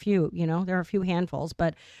 There are a few, there are a few handfuls,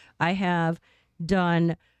 but I have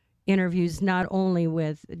done interviews not only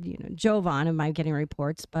with Jovan and my getting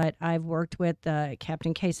reports, but I've worked with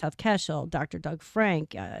Captain K. South Cashel, Dr. Doug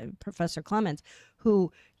Frank, Professor Clements,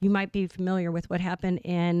 who you might be familiar with what happened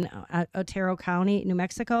in Otero County, New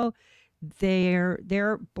Mexico.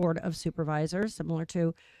 Their board of supervisors, similar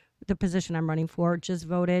to the position I'm running for, just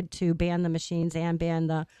voted to ban the machines and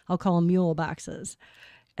ban I'll call them mule boxes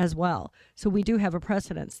as well. So we do have a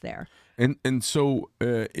precedence there. And so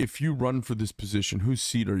if you run for this position, whose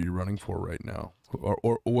seat are you running for right now?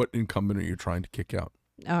 Or what incumbent are you trying to kick out?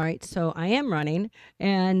 All right, so I am running,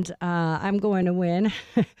 and I'm going to win.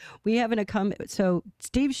 We have an incumbent. So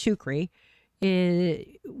Steve Shukri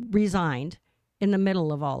resigned in the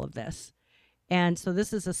middle of all of this. And so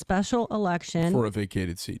this is a special election. For a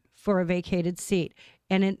vacated seat.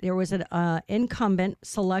 And there was an incumbent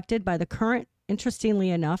selected by the current,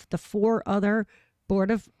 interestingly enough, the four other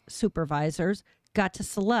board of supervisors got to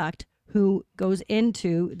select who goes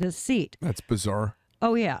into the seat. That's bizarre.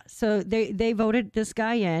 Oh, yeah. So they voted this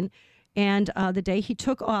guy in. And the day he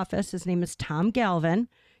took office, his name is Tom Galvin.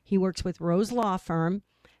 He works with Rose Law Firm.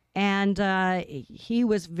 And he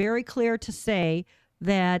was very clear to say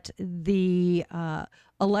that the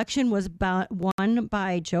election was won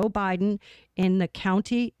by Joe Biden in the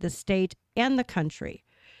county, the state, and the country.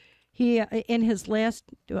 He, in his last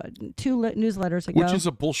two newsletters ago... Which is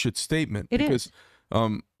a bullshit statement. Because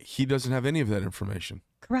he doesn't have any of that information.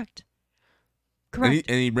 Correct. And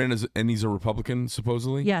he ran and he's a Republican,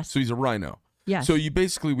 supposedly? Yes. So he's a rhino. Yes. So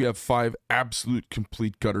we have 5 absolute,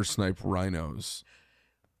 complete gutter snipe rhinos.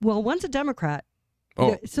 Well, one's a Democrat.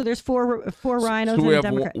 Oh. So there's four rhinos so we and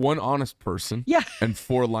have a Democrat. one honest person. Yeah. And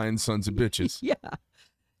 4 lying sons of bitches. Yeah.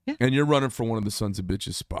 And you're running for one of the sons of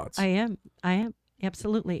bitches spots. I am.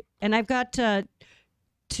 Absolutely. And I've got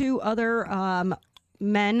 2 other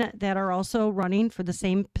men that are also running for the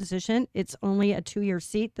same position. It's only a 2-year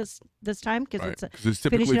seat this time because right. it's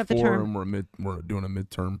typically finishing up the 4 term. and we're doing a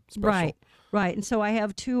midterm special. Right. And so I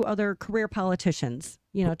have 2 other career politicians,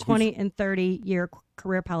 20 and 30-year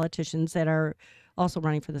career politicians that are also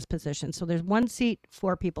running for this position. So there's 1 seat,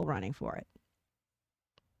 4 people running for it.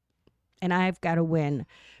 And I've got to win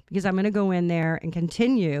because I'm going to go in there and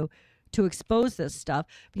continue to expose this stuff.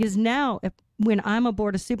 Because now, when I'm a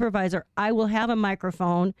board of supervisor, I will have a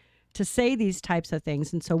microphone to say these types of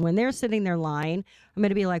things. And so when they're sitting there lying, I'm going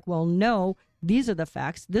to be like, well, no, these are the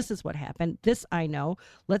facts. This is what happened. This I know.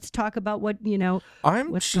 Let's talk about what,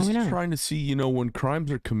 I'm what's just going on. trying to see, when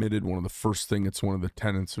crimes are committed, one of the first thing, it's one of the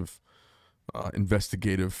tenets of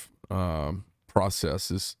investigative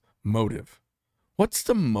process is motive. What's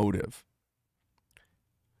the motive?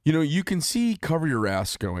 You can see cover your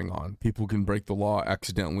ass going on. People can break the law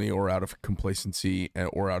accidentally or out of complacency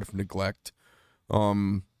or out of neglect,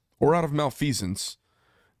 or out of malfeasance,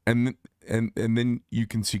 and then you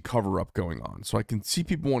can see cover up going on. So I can see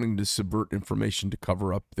people wanting to subvert information to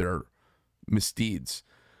cover up their misdeeds,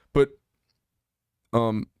 but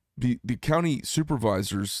the county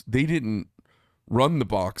supervisors, they didn't run the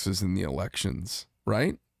boxes in the elections,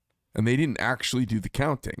 right? And they didn't actually do the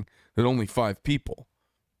counting. There were only 5 people.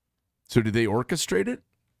 So did they orchestrate it?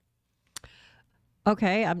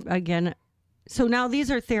 Okay, again, so now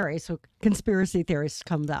these are theories. So conspiracy theories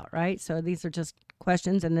comes out, right? So these are just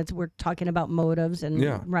questions, and we're talking about motives,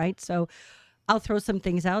 and right. So I'll throw some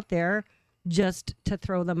things out there just to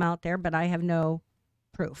throw them out there, but I have no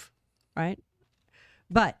proof, right?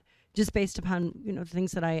 But just based upon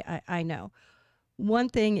things that I know. One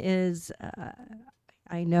thing is,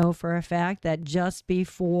 I know for a fact that just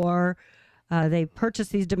before they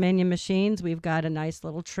purchased these Dominion machines, we've got a nice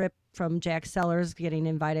little trip from Jack Sellers getting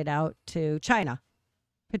invited out to China.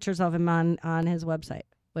 Pictures of him on his website.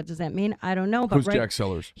 What does that mean? I don't know. But who's Jack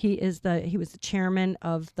Sellers? He was the chairman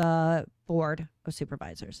of the board of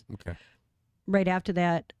supervisors. Okay. Right after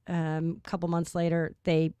that, a couple months later,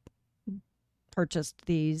 they purchased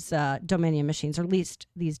these Dominion machines, or leased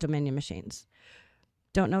these Dominion machines.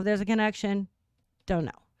 Don't know if there's a connection. Don't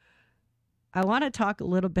know. I want to talk a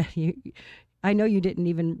little bit. I know you didn't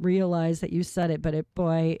even realize that you said it, but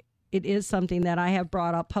it is something that I have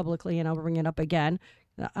brought up publicly, and I'll bring it up again.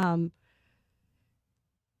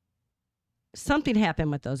 Something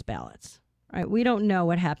happened with those ballots, right? We don't know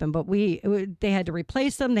what happened, but they had to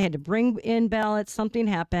replace them. They had to bring in ballots. Something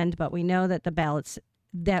happened, but we know that the ballots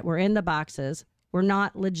that were in the boxes were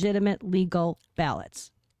not legitimate legal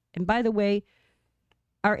ballots. And by the way,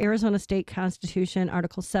 our Arizona State Constitution,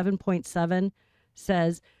 Article 7.7,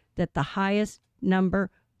 says that the highest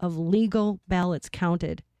number of legal ballots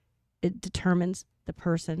counted, it determines the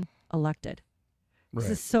person elected. Right.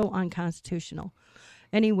 This is so unconstitutional.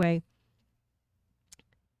 Anyway,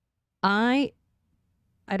 I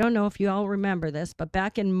don't know if you all remember this, but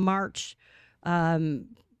back in March, Corey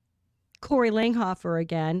Langhofer,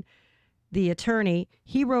 again, the attorney,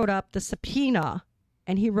 he wrote up the subpoena,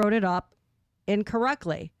 and he wrote it up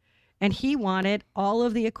incorrectly. And he wanted all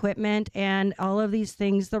of the equipment and all of these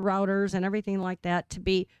things, the routers and everything like that, to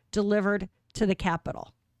be delivered to the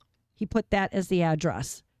Capitol. He put that as the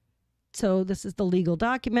address. So this is the legal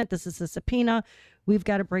document. This is the subpoena. We've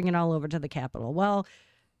got to bring it all over to the Capitol. Well,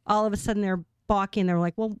 all of a sudden they're balking. They're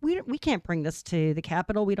like, well, we can't bring this to the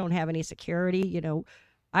Capitol. We don't have any security.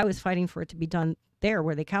 I was fighting for it to be done there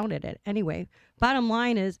where they counted it. Anyway, bottom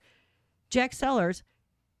line is Jack Sellers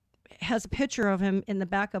has a picture of him in the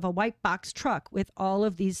back of a white box truck with all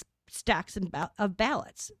of these stacks of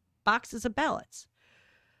ballots, boxes of ballots.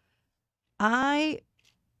 That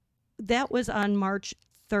was on March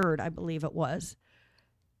 3rd, I believe it was.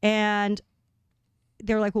 And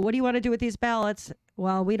they're like, well, what do you want to do with these ballots?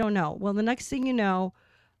 Well, we don't know. Well, the next thing you know,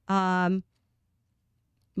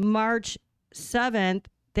 March 7th,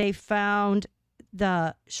 they found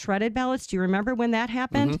the shredded ballots. Do you remember when that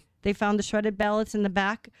happened? Mm-hmm. They found the shredded ballots in the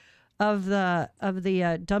back of the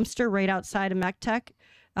dumpster right outside of MECTEC,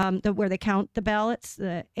 where they count the ballots.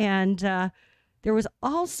 And there was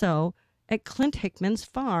also at Clint Hickman's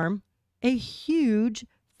farm a huge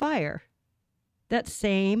fire that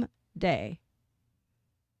same day.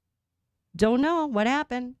 Don't know what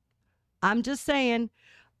happened. I'm just saying,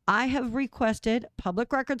 I have requested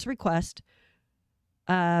public records request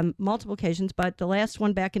multiple occasions, but the last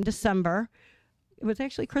one back in December, it was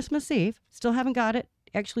actually Christmas Eve. Still haven't got it,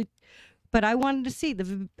 actually. But I wanted to see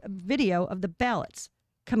the video of the ballots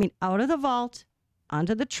coming out of the vault,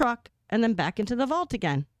 onto the truck, and then back into the vault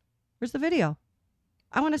again. Where's the video?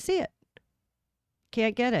 I want to see it.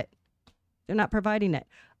 Can't get it. They're not providing it.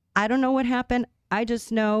 I don't know what happened. I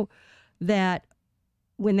just know that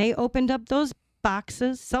when they opened up those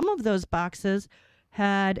boxes, some of those boxes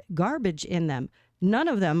had garbage in them. None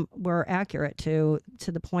of them were accurate to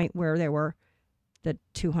the point where they were the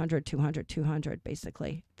 200, 200, 200,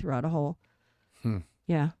 basically, throughout a whole.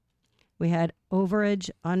 Yeah. We had overage,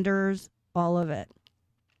 unders, all of it.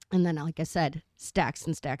 And then, like I said, stacks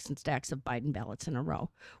and stacks and stacks of Biden ballots in a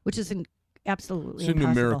row, which is absolutely impossible. It's a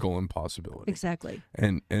numerical impossibility. Exactly.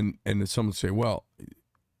 And some would say, well,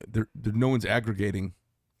 no one's aggregating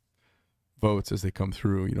votes as they come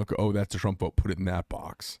through. You know, oh, that's a Trump vote, put it in that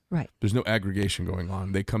box. Right. There's no aggregation going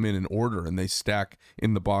on. They come in order and they stack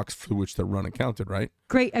in the box for which they're run and counted, right?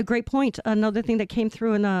 A great point. Another thing that came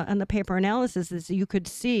through in the paper analysis is you could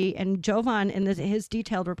see, and Jovan in his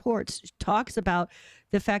detailed reports talks about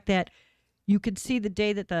the fact that you could see the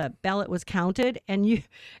day that the ballot was counted, and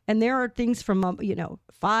there are things from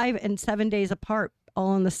 5 and 7 days apart,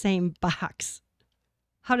 all in the same box.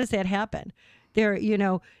 How does that happen? They're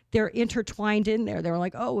intertwined in there. They're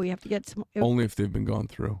like, oh, we have to get some. Only if they've been gone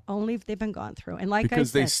through. Only if they've been gone through. And like because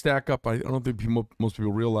I said, they stack up. I don't think most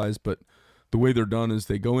people realize, but the way they're done is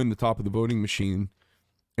they go in the top of the voting machine,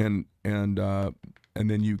 and then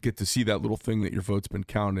you get to see that little thing that your vote's been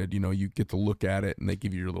counted. You know, you get to look at it, and they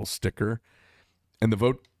give you your little sticker, and the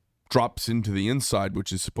vote drops into the inside,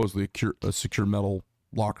 which is supposedly a secure metal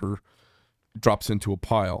locker, drops into a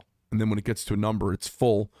pile, and then when it gets to a number, it's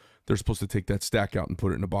full. They're supposed to take that stack out and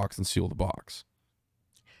put it in a box and seal the box.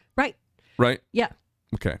 Right. Right? Yeah.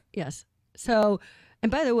 Okay. Yes. So,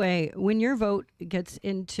 and by the way, when your vote gets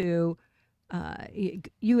into,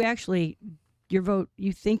 your vote,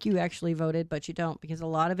 you think you actually voted, but you don't, because a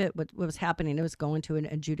lot of it, what was happening, it was going to an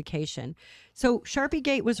adjudication. So Sharpie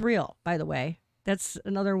Gate was real, by the way. That's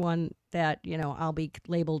another one that, I'll be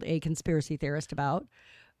labeled a conspiracy theorist about.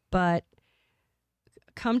 But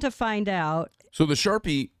come to find out. So the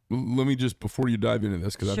Sharpie, let me just, before you dive into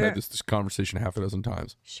this, because Sure. I've had this conversation half a dozen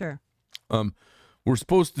times. Sure. We're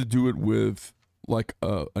supposed to do it with like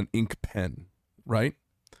an ink pen, right?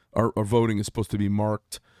 Our voting is supposed to be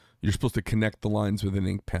marked. You're supposed to connect the lines with an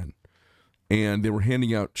ink pen. And they were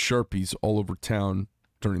handing out Sharpies all over town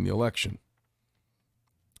during the election.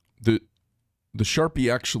 The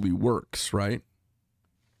Sharpie actually works, right?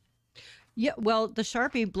 Yeah, well, the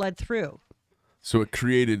Sharpie bled through. So it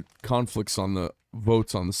created conflicts on the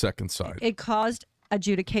votes on the second side. It caused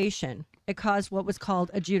adjudication. It caused what was called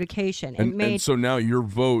adjudication. And so now your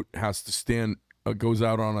vote has to stand, goes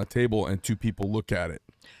out on a table, and two people look at it.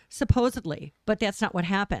 Supposedly, but that's not what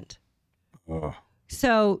happened.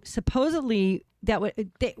 So supposedly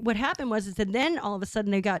what happened was that then all of a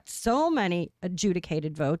sudden they got so many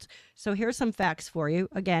adjudicated votes. So here's some facts for you,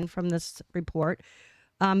 again, from this report.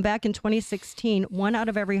 Back in 2016, 1 out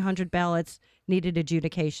of every 100 ballots needed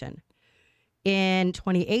adjudication. In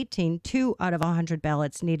 2018, 2 out of 100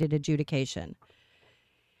 ballots needed adjudication.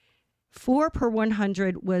 4 per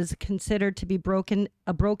 100 was considered to be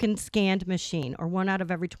a broken scanned machine, or 1 out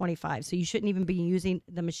of every 25. So you shouldn't even be using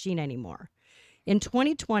the machine anymore. In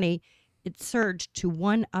 2020, it surged to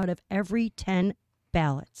 1 out of every 10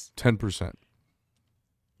 ballots. 10%.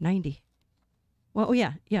 90. Well,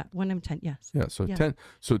 yeah, 1 out of 10, yes. Yeah, so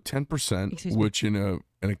 10%, which in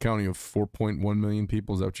a county of 4.1 million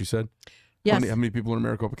people, is that what you said? Yes. How many people in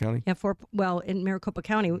Maricopa County? Yeah, in Maricopa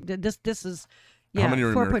County, this is, how many are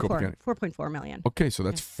in Maricopa County? 4.4 million. Okay, so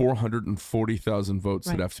that's 440,000 votes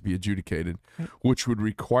that have to be adjudicated, which would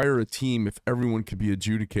require a team, if everyone could be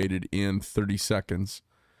adjudicated in 30 seconds,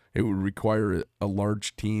 it would require a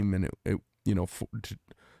large team, and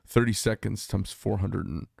 30 seconds times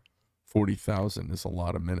 440,000 is a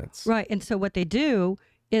lot of minutes. Right, and so what they do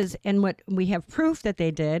is, and what we have proof that they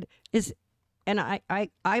did is, and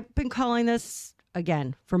I've been calling this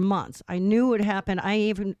again for months. I knew it would happen. I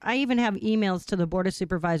even have emails to the Board of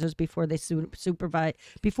Supervisors before they certified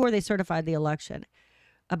the election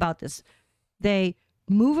about this. They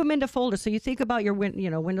move them into folders. So you think about your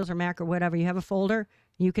Windows or Mac or whatever. You have a folder.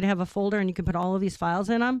 You can have a folder and you can put all of these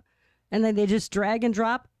files in them, and then they just drag and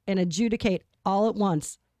drop and adjudicate all at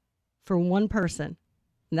once for one person.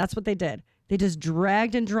 And that's what they did. They just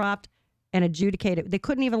dragged and dropped and adjudicated. They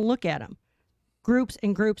couldn't even look at them. Groups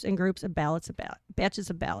and groups and groups of ballots, batches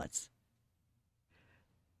of ballots.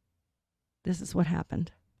 This is what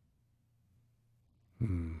happened.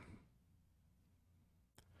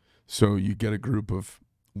 So you get a group of,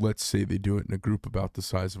 let's say they do it in a group about the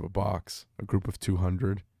size of a box, a group of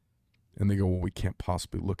 200, and they go, well, we can't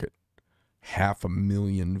possibly look at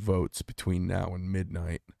 500,000 votes between now and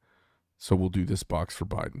midnight, so we'll do this box for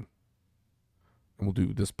Biden, and we'll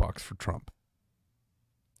do this box for Trump.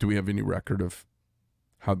 Do we have any record of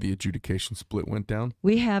how the adjudication split went down?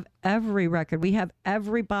 We have every record. We have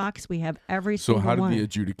every box. We have every single one. So how did the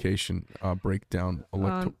adjudication break down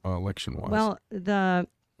election-wise? Well,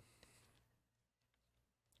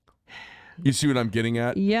 you see what I'm getting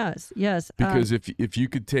at? Yes. Because if you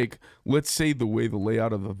could take, let's say the way the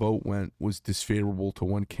layout of the vote went was disfavorable to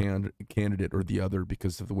one candidate or the other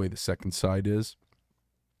because of the way the second side is.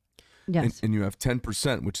 Yes. And you have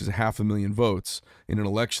 10%, which is 500,000 votes in an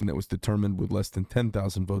election that was determined with less than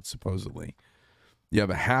 10,000 votes, supposedly. You have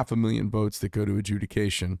 500,000 votes that go to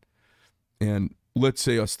adjudication. And let's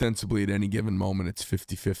say ostensibly at any given moment it's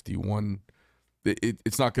 50-50.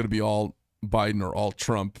 It's not going to be all Biden or all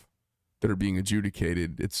Trump that are being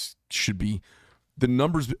adjudicated. The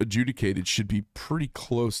numbers adjudicated should be pretty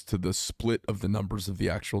close to the split of the numbers of the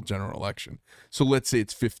actual general election. So let's say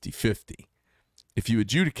it's 50-50. If you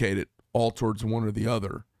adjudicate it all towards one or the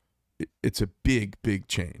other, it's a big, big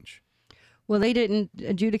change. Well, they didn't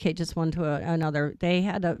adjudicate just one to another. They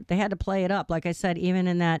had to play it up. Like I said, even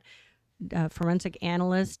in that forensic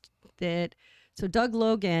analyst so Doug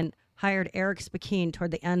Logan hired Eric Spakeen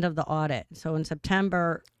toward the end of the audit. So in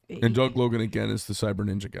September. And Doug Logan, again, is the Cyber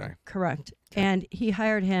Ninja guy. Correct. And he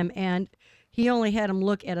hired him, and he only had him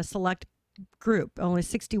look at a select group, only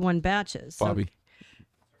 61 batches. Bobby.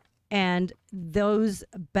 And those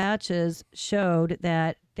batches showed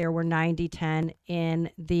that there were 90-10 in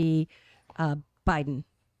the Biden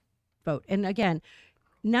vote. And again,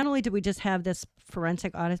 not only did we just have this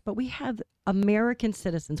forensic audit, but we have American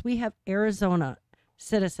citizens. We have Arizona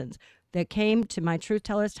citizens that came to my Truth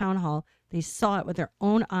Tellers town hall. They saw it with their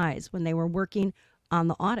own eyes when they were working on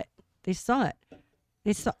the audit. They saw it.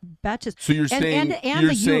 They saw batches. So you're saying they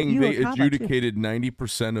Eurocaba adjudicated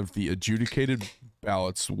 90% of the adjudicated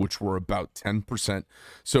ballots, which were about 10%.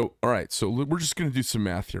 So all right, so we're just going to do some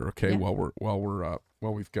math here, okay? Yeah. While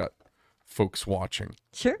we've got folks watching.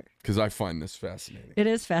 Sure. Because I find this fascinating. It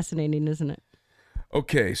is fascinating, isn't it?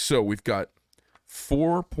 Okay, so we've got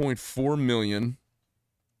 4.4 million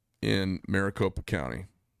in Maricopa County.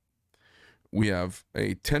 We have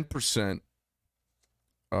a 10%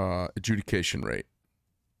 adjudication rate.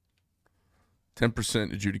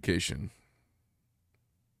 10% adjudication.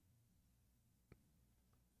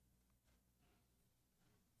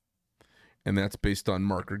 And that's based on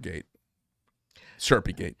marker gate.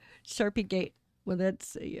 Sharpie gate. Sharpie gate. Well,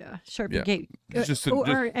 that's Sharpie gate.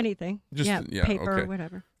 Or anything. Paper okay. or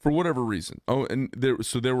whatever. For whatever reason. Oh, and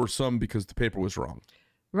there were some because the paper was wrong.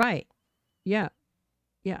 Right. Yeah.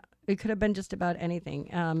 Yeah. It could have been just about anything.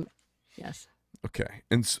 Yes. Okay.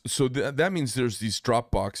 And so that means there's these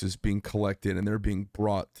drop boxes being collected and they're being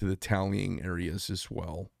brought to the tallying areas as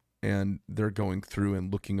well. And they're going through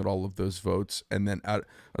and looking at all of those votes. And then a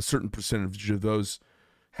certain percentage of those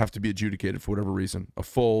have to be adjudicated for whatever reason. A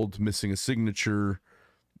fold, missing a signature,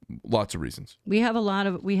 lots of reasons. We have a lot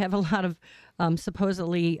of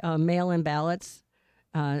supposedly mail-in ballots.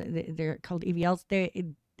 They're called EVLs.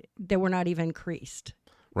 They were not even creased.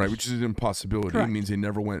 Right, which is an impossibility. Correct. It means they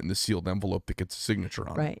never went in the sealed envelope that gets a signature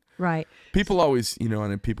on it. Right. People always,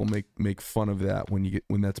 and people make fun of that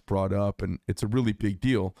when that's brought up, and it's a really big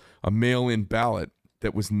deal. A mail-in ballot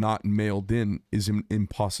that was not mailed in is an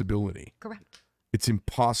impossibility. Correct. It's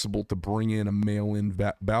impossible to bring in a mail-in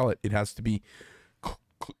ballot. It has to be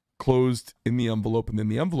closed in the envelope, and then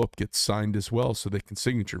the envelope gets signed as well so they can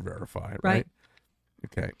signature verify, right?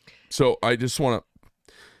 Okay. So I just want to...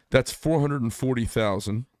 That's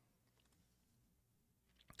 440,000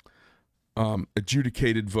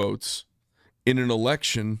 adjudicated votes in an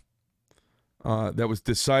election that was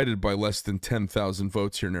decided by less than 10,000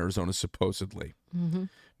 votes here in Arizona, supposedly. Mm-hmm.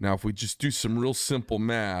 Now, if we just do some real simple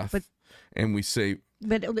math and we say...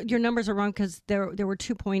 But your numbers are wrong because there were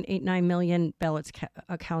 2.89 million ballots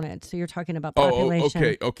counted. So you're talking about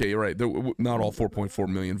population. Okay, you're right. Not all 4.4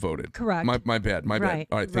 million voted. Correct. My bad. All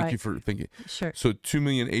right, thank you for thinking. Sure. So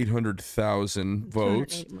 2,800,000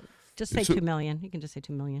 votes. Just say 2 million. You can just say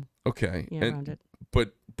 2 million. Okay. Yeah, around it.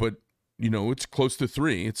 But it's close to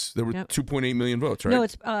 3. There were 2.8 million votes, right? No,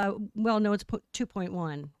 it's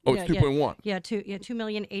 2.1. Oh, it's 2.1. Yeah,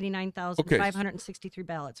 2,089,563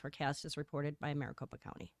 ballots were cast as reported by Maricopa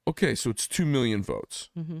County. Okay, so it's 2 million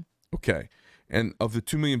votes. Mm-hmm. Okay. And of the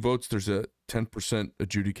 2 million votes, there's a 10%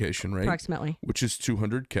 adjudication rate. Approximately. Which is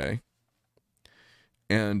 200K.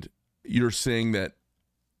 And you're saying that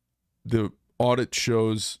the audit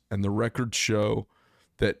shows and the records show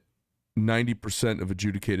that 90% of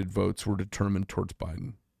adjudicated votes were determined towards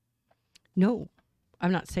Biden. No,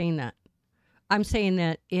 I'm not saying that. I'm saying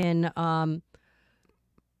that in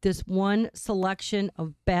this one selection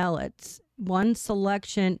of ballots, one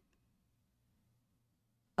selection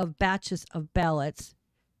of batches of ballots.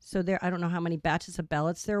 So I don't know how many batches of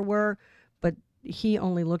ballots there were, but he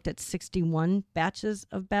only looked at 61 batches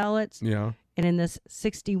of ballots. Yeah. And in this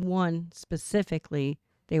 61 specifically,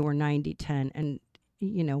 they were 90-10 and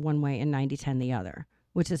one way and 90-10 the other,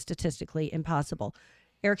 which is statistically impossible.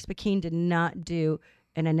 Eric Spakeen did not do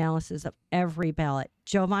an analysis of every ballot.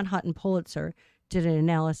 Joe Von Hutton Pulitzer did an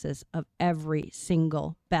analysis of every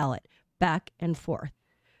single ballot, back and forth.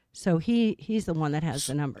 So he's the one that has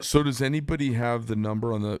the numbers. So does anybody have the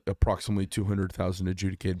number on the approximately 200,000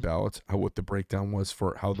 adjudicated ballots, what the breakdown was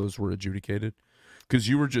for how those were adjudicated? Because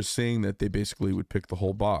you were just saying that they basically would pick the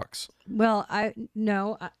whole box. Well,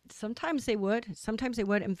 sometimes they would. Sometimes they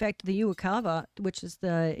would. In fact, the UOCAVA, which is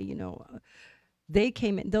they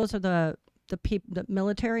came in. Those are the people, the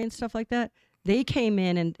military and stuff like that. They came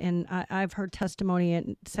in, and I've heard testimony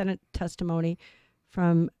and Senate testimony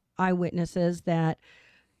from eyewitnesses that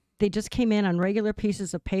they just came in on regular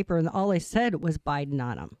pieces of paper, and all they said was Biden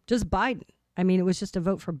on them, just Biden. I mean, it was just a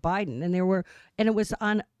vote for Biden, and it was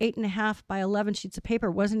on 8.5 by 11 sheets of paper.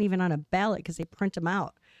 It wasn't even on a ballot because they print them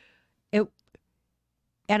out. And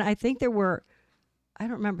I think there were, I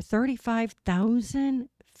don't remember, 35,000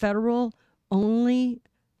 federal only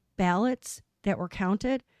ballots that were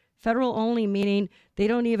counted. Federal only meaning they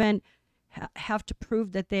don't even have to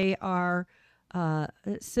prove that they are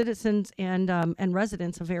citizens and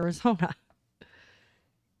residents of Arizona.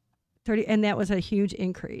 And that was a huge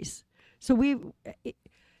increase. So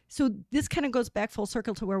this kind of goes back full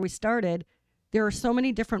circle to where we started. There are so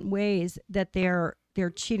many different ways that they're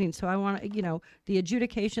cheating. So I want the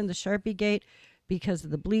adjudication, the Sharpie gate, because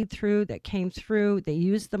of the bleed through that came through. They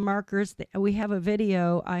used the markers. We have a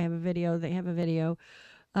video. I have a video. They have a video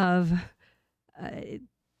of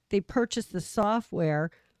they purchased the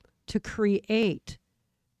software to create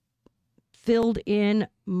filled in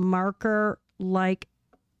marker like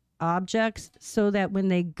objects so that when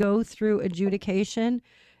they go through adjudication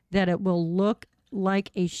that it will look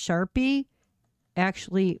like a Sharpie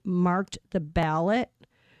actually marked the ballot.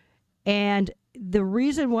 And the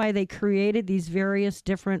reason why they created these various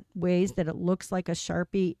different ways that it looks like a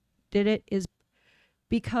Sharpie did it is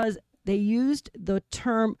because they used the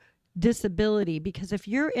term disability, because if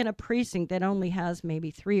you're in a precinct that only has maybe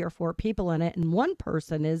 3 or 4 people in it and one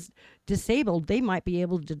person is disabled, they might be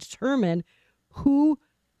able to determine who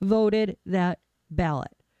voted that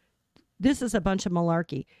ballot. This is a bunch of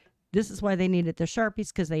malarkey. This is why they needed the Sharpies,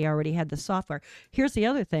 because they already had the software. Here's the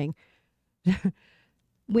other thing.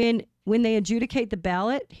 When they adjudicate the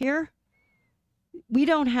ballot here, we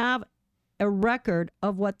don't have a record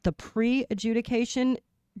of what the pre-adjudication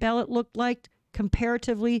ballot looked like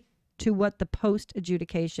comparatively to what the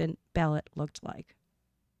post-adjudication ballot looked like.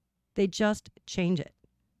 They just change it.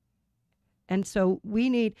 And so we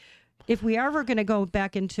need, if we are ever going to go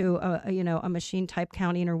back into a machine type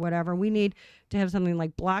counting or whatever, we need to have something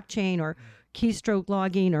like blockchain or keystroke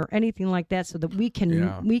logging or anything like that, so that we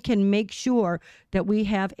can make sure that we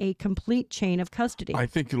have a complete chain of custody. I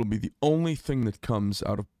think it'll be the only thing that comes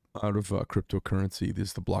out of cryptocurrency. This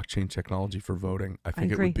is the blockchain technology for voting. I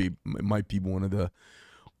think it might be one of the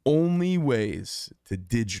only ways to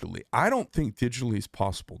digitally. I don't think digitally is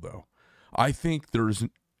possible though. I think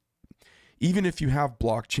even if you have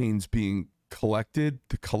blockchains being collected,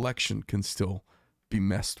 the collection can still be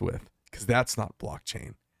messed with, because that's not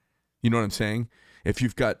blockchain. You know what I'm saying? If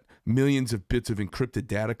you've got millions of bits of encrypted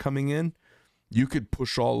data coming in, you could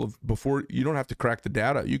push you don't have to crack the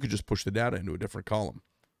data. You could just push the data into a different column.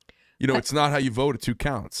 It's not how you vote at 2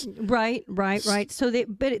 counts. Right. So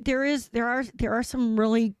there are some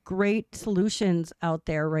really great solutions out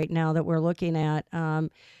there right now that we're looking at.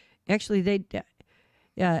 Actually,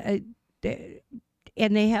 and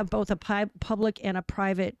they have both a public and a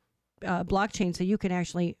private blockchain, so you can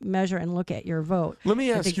actually measure and look at your vote. Let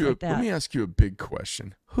me ask you a big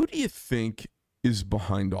question. Who do you think is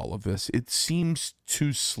behind all of this? It seems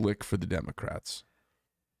too slick for the Democrats.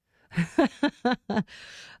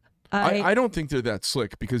 I don't think they're that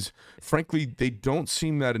slick, because frankly they don't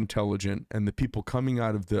seem that intelligent, and the people coming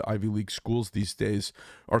out of the Ivy League schools these days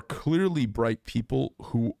are clearly bright people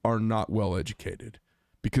who are not well educated.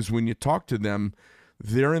 Because when you talk to them,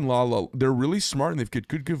 they're really smart and they've got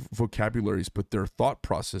good vocabularies, but their thought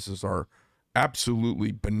processes are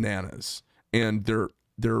absolutely bananas. And they're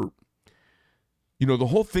the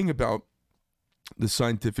whole thing about the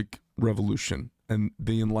scientific revolution and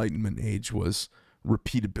the Enlightenment age was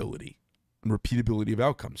repeatability of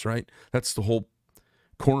outcomes, right? That's the whole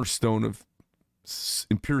cornerstone of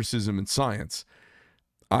empiricism and science.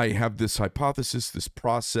 I have this hypothesis, this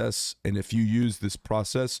process, and if you use this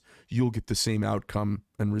process, you'll get the same outcome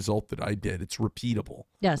and result that I did. It's repeatable,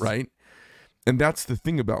 yes, right? And that's the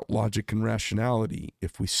thing about logic and rationality.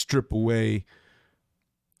 If we strip away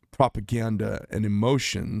propaganda and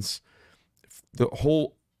emotions, the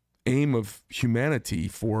whole aim of humanity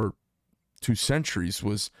for 2 centuries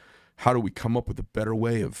was, how do we come up with a better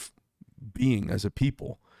way of being as a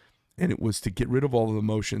people? And it was to get rid of all the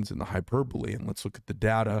emotions and the hyperbole, and let's look at the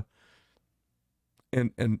data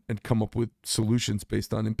and come up with solutions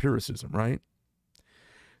based on empiricism, right?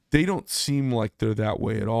 they don't seem like they're that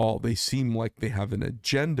way at all. They seem like they have an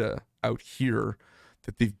agenda out here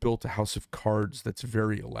that they've built a house of cards that's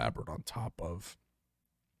very elaborate on top of.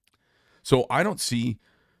 So are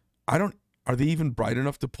they even bright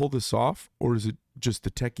enough to pull this off? Or is it just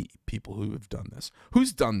the techie people who have done this?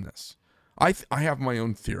 Who's done this? I have my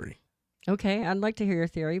own theory. Okay, I'd like to hear your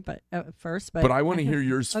theory, but first. But I want to hear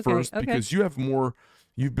yours Okay, first okay. because you have more.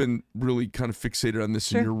 You've been really kind of fixated on this,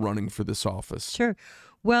 Sure. and you're running for this office. Sure.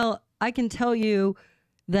 Well, I can tell you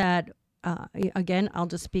that, again, I'll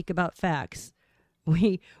just speak about facts.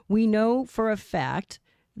 We know for a fact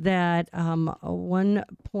that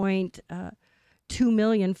 1.2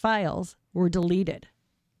 million files were deleted.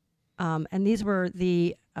 And these were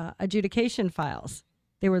the adjudication files.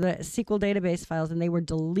 They were the SQL database files, and they were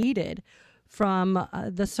deleted from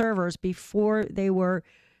the servers before they were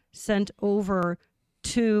sent over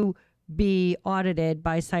to be audited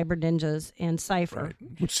by Cyber Ninjas and Cypher. Right.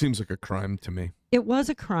 Which seems like a crime to me. It was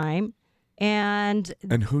a crime. And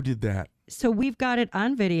who did that? so we've got it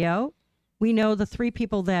on video. We know the 3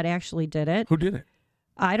 people that actually did it. Who did it?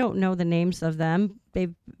 I don't know the names of them,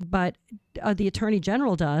 but the Attorney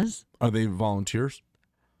General does. Are they volunteers?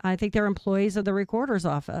 I think they're employees of the Recorder's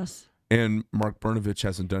Office. And Mark Brnovich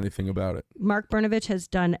hasn't done anything about it. Mark Brnovich has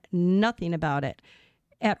done nothing about it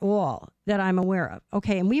at all that I'm aware of.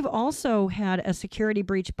 Okay, and we've also had a security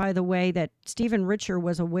breach, by the way, that Stephen Richer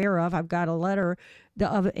was aware of. I've got a letter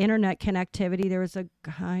of internet connectivity. There was a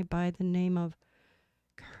guy by the name of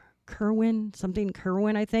Kerwin,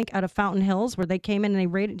 I think, out of Fountain Hills, where they came in and they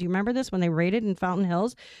raided. Do you remember this? When they raided in Fountain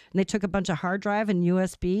Hills and they took a bunch of hard drive and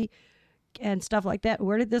USB and stuff like that.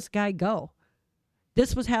 Where did this guy go?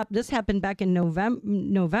 This happened back in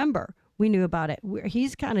November. We knew about it.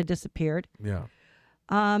 He's kind of disappeared. Yeah.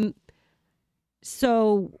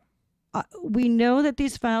 So we know that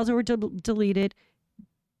these files were deleted.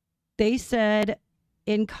 They said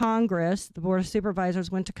in Congress, the Board of Supervisors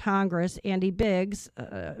went to Congress. Andy Biggs,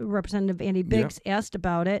 Representative Andy Biggs, asked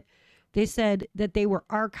about it. They said that they were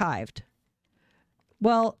archived.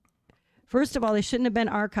 Well, first of all, they shouldn't have been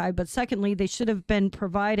archived, but secondly, they should have been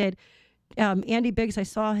provided. Andy Biggs, I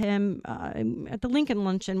saw him at the Lincoln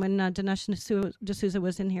Luncheon when Dinesh D'Souza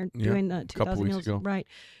was in here doing the 2000 weeks Meals, ago. right?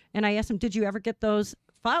 And I asked him, "Did you ever get those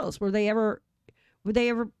files? Were they ever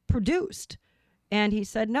produced?" And he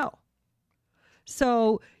said no.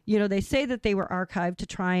 So, they say that they were archived to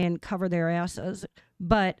try and cover their asses,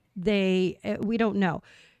 but we don't know.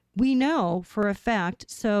 We know for a fact.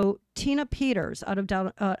 So Tina Peters out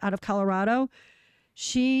of Colorado,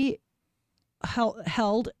 she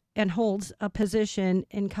held and holds a position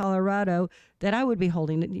in Colorado that I would be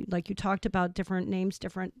holding. Like you talked about, different names,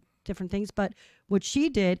 different things. But what she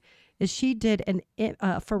did is she did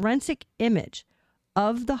a forensic image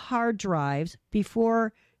of the hard drives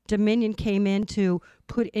before Dominion came in to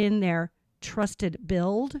put in their trusted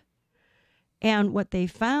build. And what they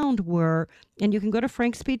found were, and you can go to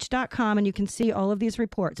frankspeech.com and you can see all of these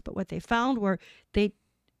reports, but what they found were they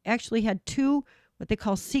actually had 2 what they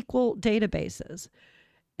call SQL databases.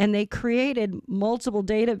 And they created multiple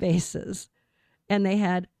databases. And they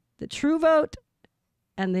had the true vote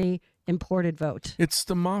and the imported vote. It's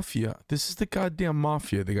the mafia. This is the goddamn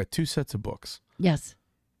mafia. They got 2 sets of books. Yes.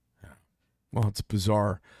 Well, it's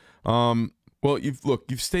bizarre. Well,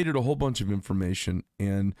 you've stated a whole bunch of information,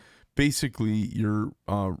 and basically you're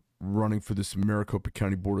running for this Maricopa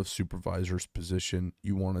County Board of Supervisors position.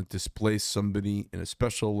 You want to displace somebody in a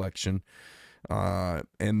special election, and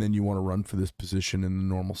then you want to run for this position in the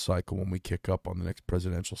normal cycle when we kick up on the next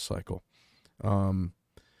presidential cycle.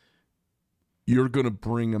 You're going to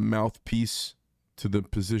bring a mouthpiece to the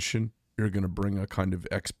position. You're going to bring a kind of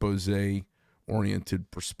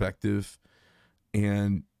expose-oriented perspective,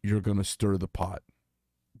 and you're going to stir the pot,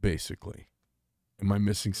 basically. Am I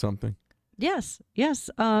missing something? Yes.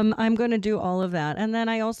 I'm going to do all of that. And then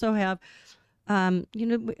I also have,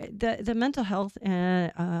 the mental health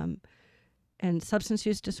and substance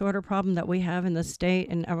use disorder problem that we have in the state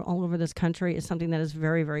and all over this country is something that is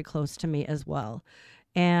very, very close to me as well.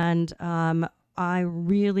 And I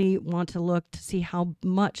really want to look to see how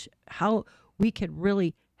we could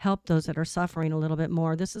really help those that are suffering a little bit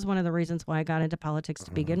more. This is one of the reasons why I got into politics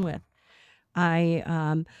to begin with.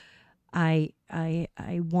 I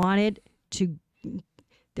wanted to.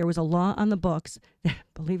 There was a law on the books.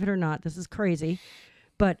 Believe it or not, this is crazy,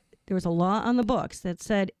 but there was a law on the books that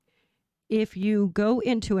said if you go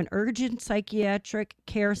into an urgent psychiatric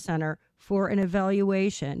care center for an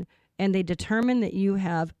evaluation and they determine that you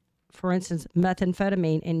have, for instance,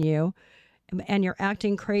 methamphetamine in you and you're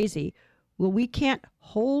acting crazy, well, we can't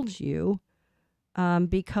hold you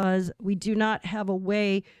because we do not have a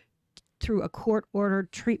way through a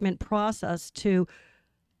court-ordered treatment process to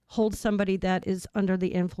hold somebody that is under the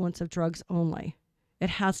influence of drugs only. It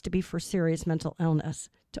has to be for serious mental illness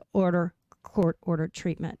to order court-ordered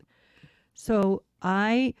treatment. So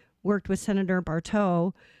I worked with Senator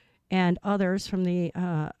Bartow and others from the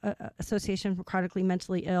Association for Chronically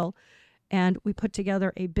Mentally Ill, and we put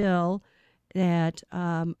together a bill that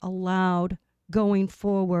allowed, going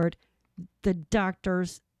forward, the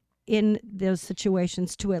doctors in those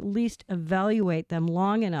situations to at least evaluate them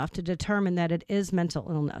long enough to determine that it is mental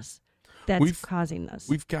illness that's causing this.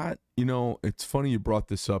 We've got, it's funny you brought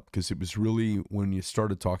this up, because it was really when you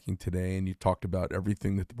started talking today and you talked about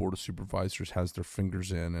everything that the Board of Supervisors has their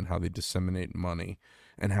fingers in and how they disseminate money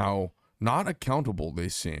and how not accountable they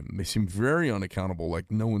seem. They seem very unaccountable,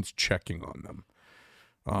 like no one's checking on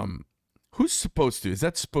them. Who's supposed to? Is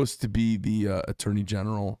that supposed to be the Attorney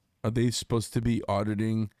General? Are they supposed to be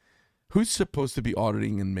auditing? Who's supposed to be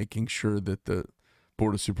auditing and making sure that the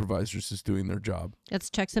Board of Supervisors is doing their job? It's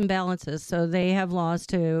checks and balances. So they have laws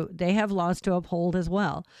to uphold as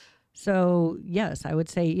well. So yes, I would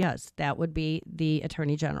say yes, that would be the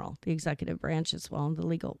Attorney General, the executive branch as well, and the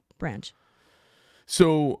legal branch.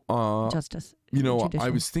 So Justice. I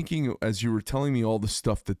was thinking as you were telling me all the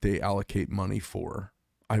stuff that they allocate money for,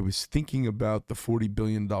 I was thinking about the $40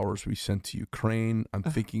 billion we sent to Ukraine. I'm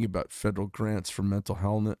thinking about federal grants for mental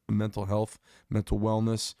health, mental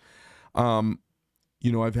wellness.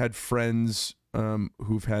 I've had friends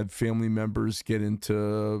who've had family members get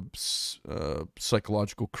into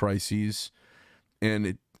psychological crises, and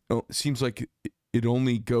it seems like it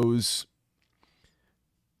only goes.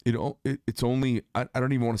 It's only, I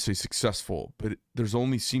don't even want to say successful, but there's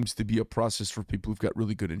only seems to be a process for people who've got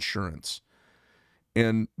really good insurance.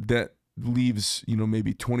 And that leaves,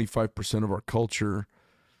 maybe 25% of our culture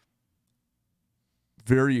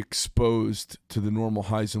very exposed to the normal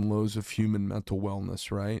highs and lows of human mental wellness,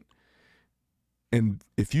 right? And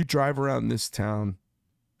if you drive around this town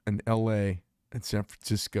and LA and San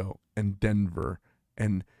Francisco and Denver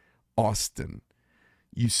and Austin,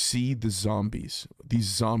 you see the zombies. These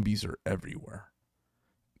zombies are everywhere.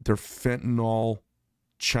 They're fentanyl,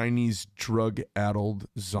 Chinese drug-addled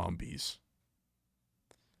zombies.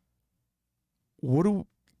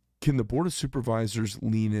 Can the Board of Supervisors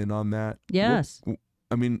lean in on that? Yes.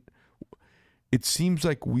 It seems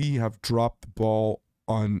like we have dropped the ball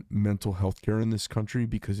on mental health care in this country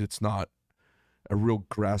because it's not a real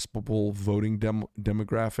graspable voting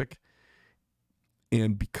demographic.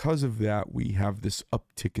 And because of that, we have this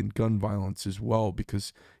uptick in gun violence as well,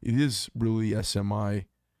 because it is really SMI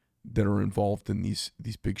that are involved in these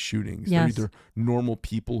big shootings. Yes. They're either normal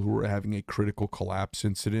people who are having a critical collapse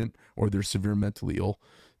incident, or they're severe mentally ill,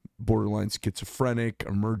 borderline schizophrenic,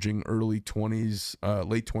 emerging early 20s,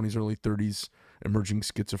 late 20s, early 30s, emerging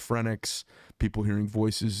schizophrenics, people hearing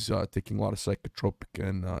voices, taking a lot of psychotropic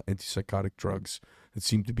and antipsychotic drugs that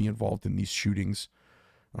seem to be involved in these shootings.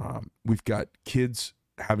 We've got kids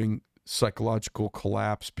having psychological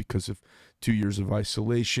collapse because of 2 years of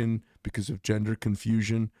isolation, because of gender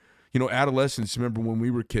confusion. Adolescence, remember when we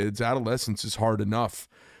were kids, adolescence is hard enough.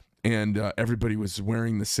 And everybody was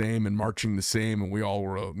wearing the same and marching the same. And we all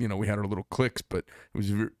were, we had our little cliques, but it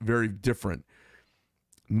was very different.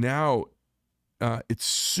 Now, it's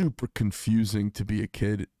super confusing to be a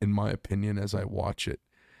kid, in my opinion, as I watch it.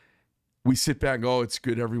 We sit back and go, oh, it's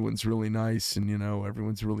good, everyone's really nice, and,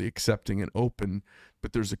 everyone's really accepting and open.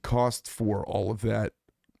 But there's a cost for all of that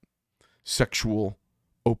sexual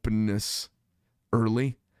openness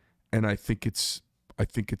early. And I think it's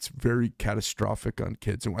very catastrophic on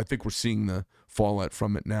kids. And I think we're seeing the fallout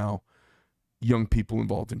from it now. Young people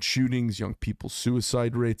involved in shootings, young people's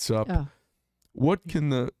suicide rates up. Oh. What can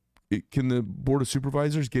the Board of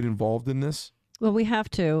Supervisors get involved in this? Well, we have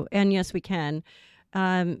to, and yes, we can.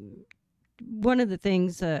 One of the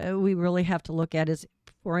things we really have to look at is,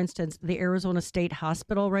 for instance, the Arizona State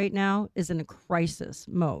Hospital right now is in a crisis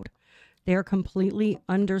mode. They are completely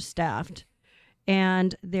understaffed,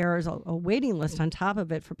 and there's a waiting list on top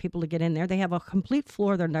of it for people to get in there. They have a complete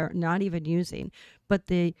floor they're not even using, but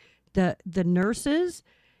the nurses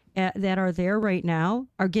that are there right now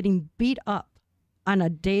are getting beat up on a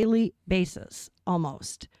daily basis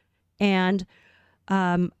almost. And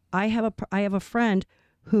I have a friend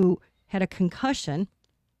who had a concussion,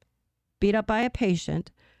 beat up by a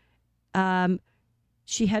patient.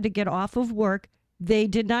 She had to get off of work. They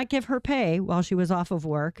did not give her pay while she was off of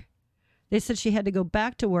work. They said she had to go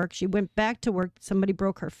back to work. She went back to work. Somebody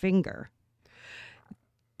broke her finger.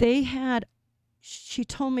 She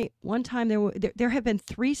told me one time there have been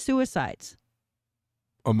 3 suicides.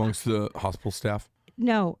 Amongst the hospital staff?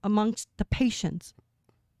 No, amongst the patients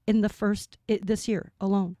in this year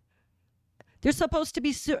alone. They're supposed to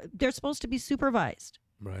be supervised.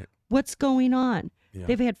 Right. What's going on? Yeah.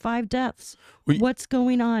 They've had 5 deaths. What's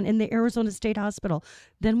going on in the Arizona State Hospital?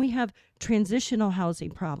 Then we have transitional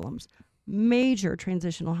housing problems, major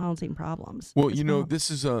transitional housing problems. Well,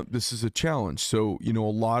 this is a challenge. So, a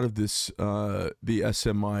lot of this, the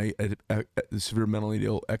SMI, the severe mentally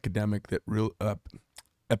ill epidemic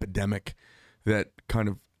that kind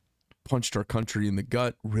of punched our country in the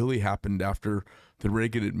gut really happened after the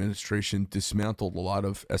Reagan administration dismantled a lot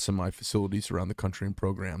of SMI facilities around the country and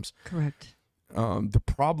programs. Correct. The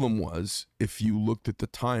problem was, if you looked at the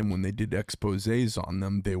time when they did exposés on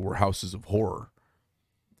them, they were houses of horror.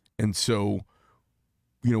 And so,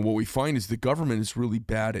 what we find is the government is really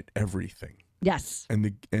bad at everything. Yes.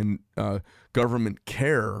 And government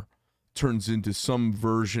care turns into some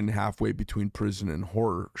version halfway between prison and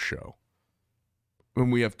horror show.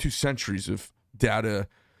 When we have 2 centuries of data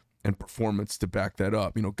and performance to back that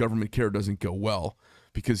up, government care doesn't go well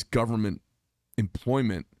because government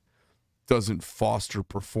employment doesn't foster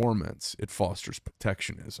performance; it fosters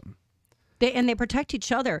protectionism. They protect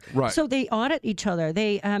each other, right? So they audit each other.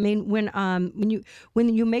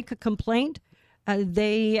 When you make a complaint,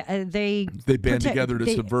 they band together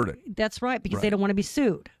to subvert it. That's right, because they don't want to be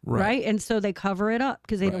sued, right? And so they cover it up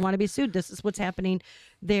because they don't want to be sued. This is what's happening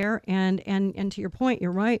there. And to your point,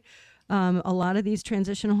 you're right. A lot of these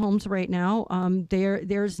transitional homes right now,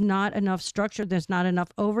 there's not enough structure. There's not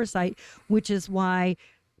enough oversight, which is why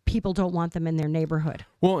people don't want them in their neighborhood.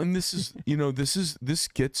 Well, and this is, this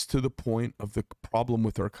gets to the point of the problem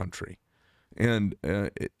with our country. And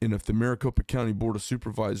if the Maricopa County Board of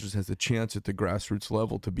Supervisors has a chance at the grassroots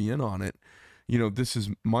level to be in on it, this is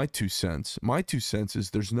my 2 cents. My 2 cents is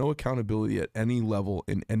there's no accountability at any level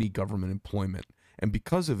in any government employment. And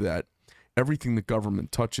because of that, everything the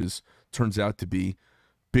government touches turns out to be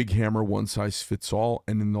big hammer, one size fits all,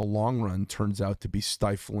 and in the long run turns out to be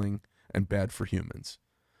stifling and bad for humans.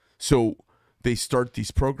 So they start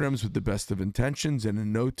these programs with the best of intentions, and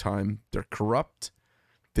in no time they're corrupt,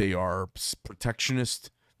 they are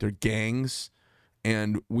protectionist, they're gangs,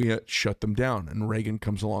 and we shut them down. And Reagan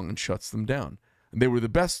comes along and shuts them down. And they were the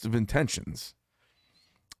best of intentions.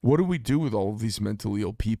 What do we do with all of these mentally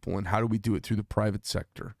ill people, and how do we do it through the private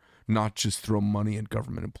sector, not just throw money and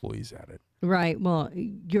government employees at it? Right. Well,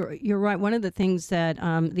 you're right. One of the things that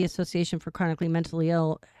the Association for Chronically Mentally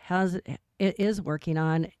Ill is working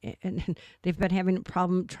on, and they've been having a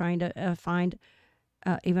problem trying to find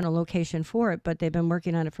even a location for it, but they've been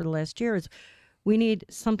working on it for the last year, is we need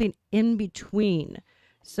something in between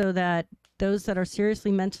so that those that are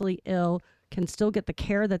seriously mentally ill can still get the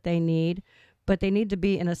care that they need, but they need to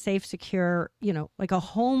be in a safe, secure, like a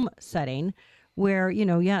home setting where,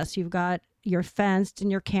 yes, you've got your fenced and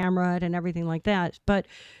your cameraed and everything like that, but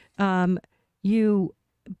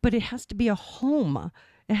it has to be a home.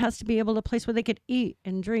 It has to be able to a place where they could eat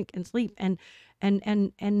and drink and sleep and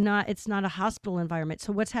not, it's not a hospital environment.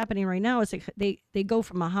 So what's happening right now is they go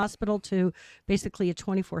from a hospital to basically a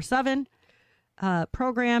 24/7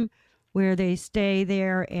 program where they stay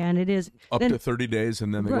there, and it is up to 30 days,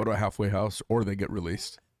 and then they go to a halfway house or they get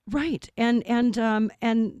released. Right. And then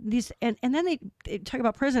they talk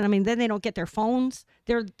about prison. I mean, then they don't get their phones.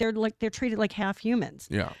 They're treated like half humans.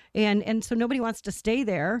 Yeah. And so nobody wants to stay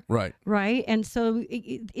there. Right. Right. And so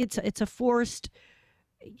it's forced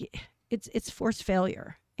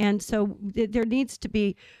failure. And so there needs to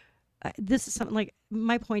be, this is something like,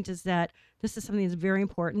 my point is that this is something that's very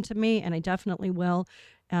important to me, and I definitely will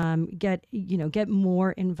get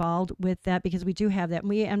more involved with that, because we do have that.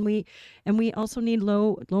 And we also need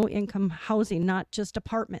low income housing, not just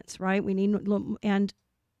apartments, right? We need, and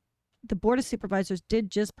the Board of Supervisors did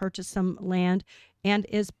just purchase some land and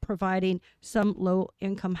is providing some low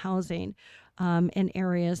income housing in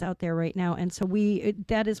areas out there right now. And so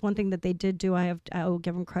that is one thing that they did do. I will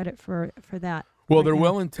give them credit for that. Well, they're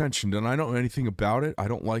well-intentioned, and I don't know anything about it. I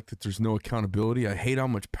don't like that there's no accountability. I hate how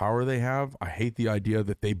much power they have. I hate the idea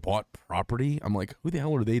that they bought property. I'm like, who the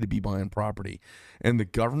hell are they to be buying property? And the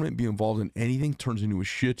government be involved in anything turns into a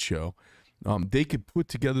shit show. They could put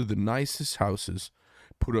together the nicest houses,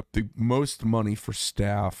 put up the most money for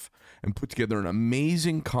staff, and put together an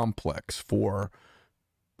amazing complex for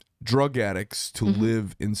drug addicts to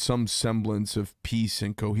live in some semblance of peace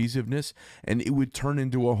and cohesiveness, and it would turn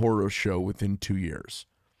into a horror show within 2 years.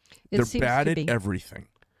 They're bad at everything.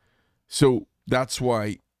 So that's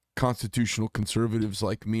why constitutional conservatives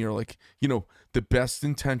like me are like, the best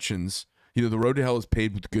intentions, the road to hell is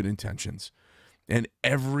paved with good intentions. And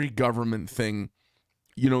every government thing,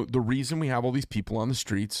 the reason we have all these people on the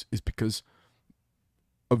streets is because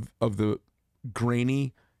of the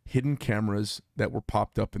grainy hidden cameras that were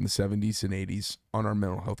popped up in the 70s and 80s on our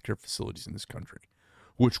mental health care facilities in this country,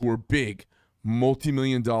 which were big,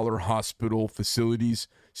 multi-million-dollar hospital facilities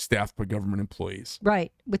staffed by government employees.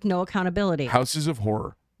 Right, with no accountability. Houses of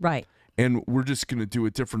horror. Right. And we're just going to do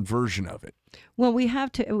a different version of it. Well, we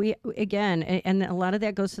have to, again, and a lot of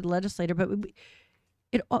that goes to the legislator, but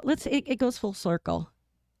it goes full circle.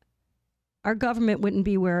 Our government wouldn't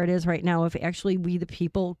be where it is right now if actually we, the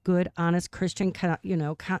people, good, honest, Christian,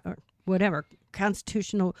 whatever,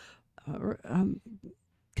 constitutional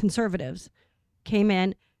conservatives came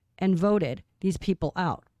in and voted these people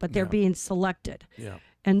out, but they're being selected. Yeah.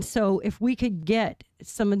 And so if we could get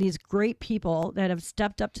some of these great people that have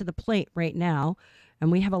stepped up to the plate right now,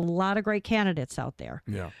 and we have a lot of great candidates out there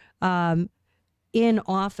in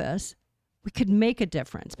office, we could make a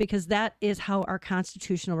difference, because that is how our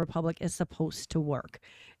constitutional republic is supposed to work.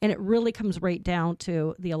 And it really comes right down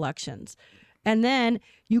to the elections. And then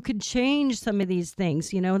you could change some of these things,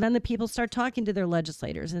 then the people start talking to their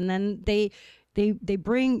legislators, and then they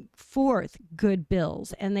bring forth good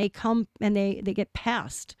bills, and they come and they get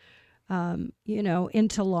passed,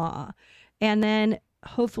 into law. And then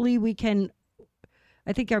hopefully we can,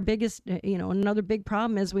 I think our biggest, another big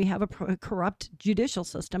problem is we have a corrupt judicial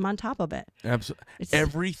system on top of it. Absolutely.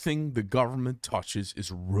 Everything the government touches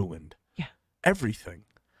is ruined. Yeah. Everything.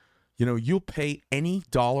 You'll pay any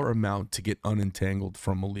dollar amount to get unentangled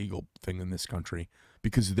from a legal thing in this country,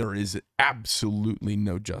 because there is absolutely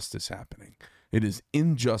no justice happening. It is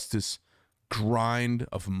injustice, grind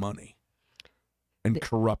of money, and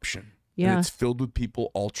corruption. Yeah. And it's filled with people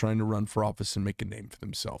all trying to run for office and make a name for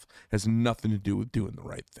themselves. It has nothing to do with doing the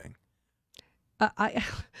right thing. I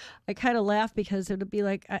kind of laugh, because it'll be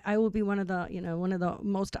like I will be one of the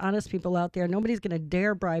most honest people out there. Nobody's going to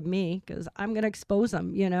dare bribe me, because I'm going to expose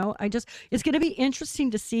them. It's going to be interesting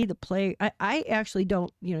to see the play. I actually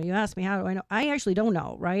don't. You asked me how do I know? I actually don't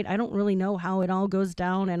know. Right? I don't really know how it all goes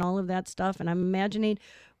down and all of that stuff. And I'm imagining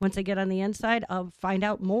once I get on the inside, I'll find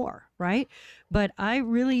out more. Right? But I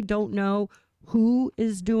really don't know who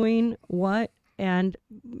is doing what,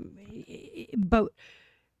 but.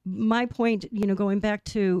 My point, going back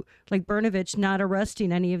to like Brnovich not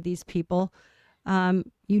arresting any of these people,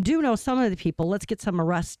 you do know some of the people. Let's get some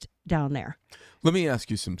arrest down there. Let me ask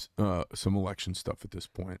you some election stuff at this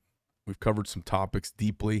point. We've covered some topics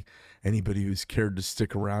deeply. Anybody who's cared to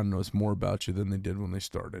stick around knows more about you than they did when they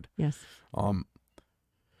started. Yes.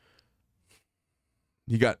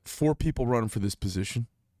 You got 4 people running for this position.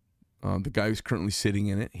 The guy who's currently sitting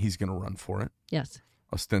in it, he's going to run for it. Yes.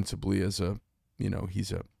 Ostensibly as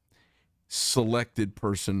he's a selected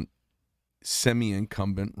person,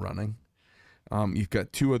 semi-incumbent running. You've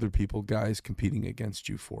got 2 other people, guys, competing against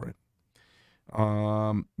you for it.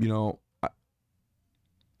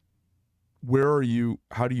 Where are you?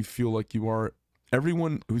 How do you feel like you are?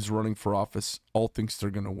 Everyone who's running for office all thinks they're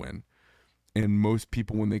going to win. And most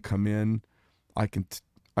people, when they come in, I can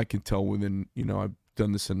tell within, I've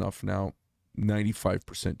done this enough now,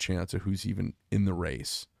 95% chance of who's even in the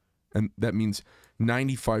race. And that means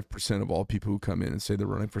 95% of all people who come in and say they're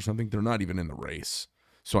running for something, they're not even in the race.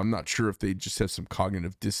 So I'm not sure if they just have some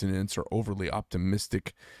cognitive dissonance or overly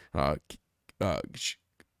optimistic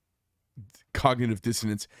cognitive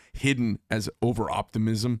dissonance hidden as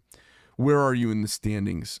over-optimism. Where are you in the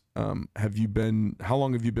standings? How long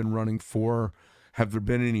have you been running for? Have there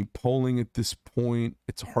been any polling at this point?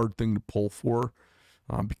 It's a hard thing to poll for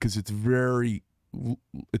because it's a very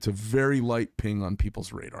light ping on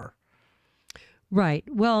people's radar. Right.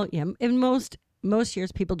 Well, yeah. In most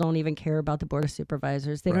years, people don't even care about the Board of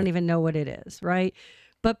Supervisors. They don't even know what it is, right?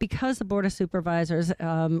 But because the Board of Supervisors,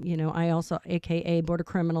 I also, AKA Board of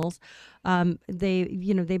Criminals,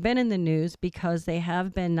 they've been in the news because they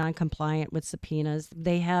have been non-compliant with subpoenas.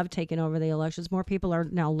 They have taken over the elections. More people are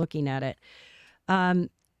now looking at it.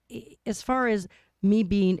 As far as me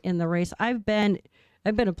being in the race, I've been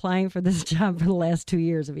applying for this job for the last 2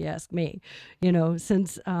 years, if you ask me,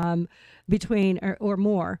 since between or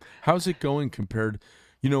more. How's it going compared?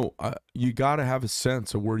 You got to have a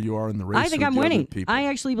sense of where you are in the race. I think I'm winning. I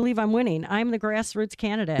actually believe I'm winning. I'm the grassroots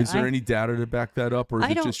candidate. Is there any data to back that up, or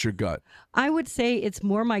is it just your gut? I would say it's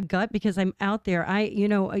more my gut because I'm out there.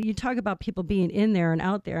 You talk about people being in there and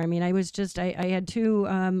out there. I mean, I had 2.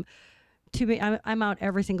 I'm out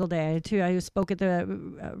every single day. I spoke at the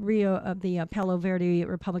Rio of the Palo Verde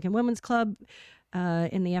Republican Women's Club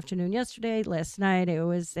in the afternoon yesterday. Last night it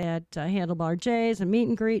was at Handlebar J's, a meet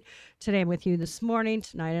and greet. Today I'm with you this morning.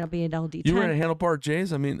 Tonight I'll be at LD10. You were at Handlebar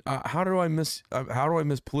J's? I mean, how do I miss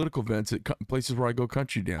political events at places where I go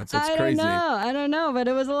country dance? That's crazy. I don't know, but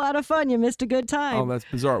it was a lot of fun. You missed a good time. Oh, that's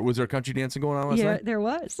bizarre. Was there country dancing going on last night? There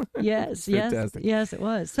was. Yes, Fantastic. yes, it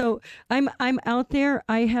was. So I'm out there.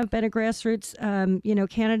 I have been a grassroots,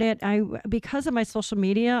 candidate. Because of my social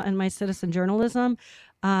media and my citizen journalism,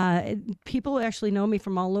 people actually know me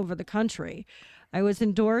from all over the country. I was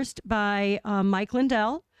endorsed by Mike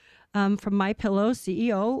Lindell from MyPillow,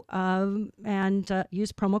 CEO, and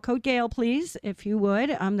use promo code Gail, please, if you would.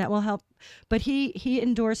 That will help. But he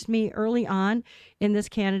endorsed me early on in this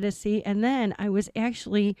candidacy, and then I was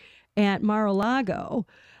actually at Mar-a-Lago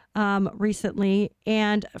recently,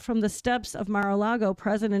 and from the steps of Mar-a-Lago,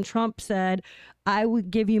 President Trump said, "I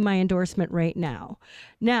would give you my endorsement right now."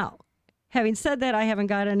 Now, having said that, I haven't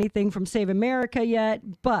got anything from Save America yet,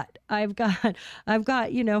 but I've got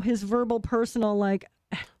his verbal, personal, like,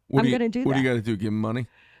 I'm going to do that. What do you got to do? Give him money?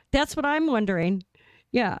 That's what I'm wondering.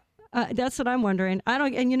 Yeah. That's what I'm wondering.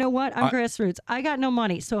 And you know what? I'm grassroots. I got no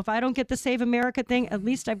money. So if I don't get the Save America thing, at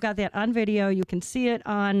least I've got that on video. You can see it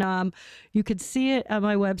on my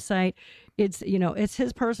website. It's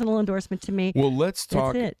his personal endorsement to me. Well, let's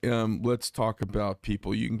talk. Let's talk about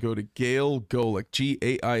people. You can go to Gail Golec,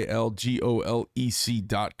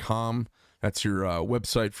 GailGolec.com. That's your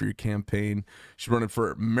website for your campaign. She's running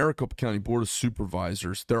for Maricopa County Board of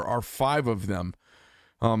Supervisors. There are 5 of them.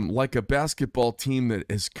 Like a basketball team that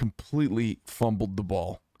has completely fumbled the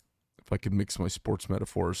ball, if I could mix my sports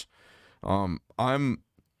metaphors. I'm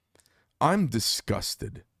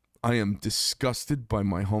disgusted. I am disgusted by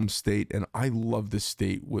my home state, and I love this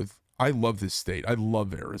state. I love this state. I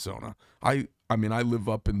love Arizona. I mean, I live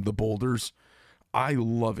up in the boulders. I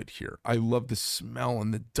love it here. I love the smell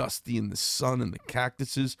and the dusty and the sun and the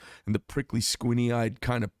cactuses and the prickly, squinty-eyed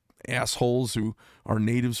kind of assholes who are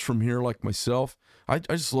natives from here like myself. I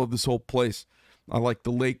just love this whole place. I like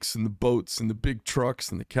the lakes and the boats and the big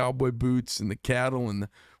trucks and the cowboy boots and the cattle and the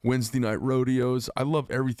Wednesday night rodeos. I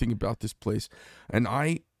love everything about this place. And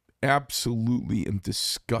I absolutely am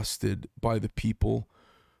disgusted by the people,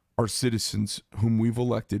 our citizens whom we've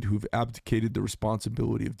elected, who've abdicated the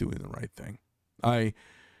responsibility of doing the right thing. The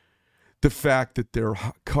fact that they're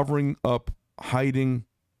covering up, hiding,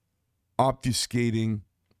 obfuscating,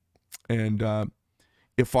 and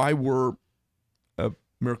if I were a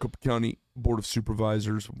Maricopa County Board of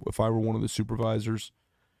Supervisors, if I were one of the supervisors,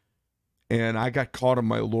 and I got caught on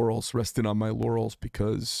my laurels, resting on my laurels,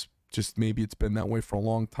 because just maybe it's been that way for a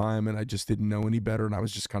long time and I just didn't know any better, and I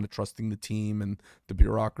was just kind of trusting the team and the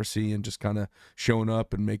bureaucracy and just kind of showing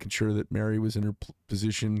up and making sure that Mary was in her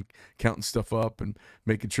position, counting stuff up, and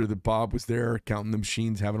making sure that Bob was there, counting the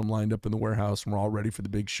machines, having them lined up in the warehouse, and we're all ready for the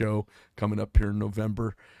big show coming up here in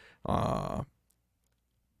November.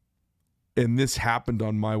 And this happened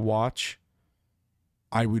on my watch,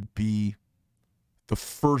 I would be the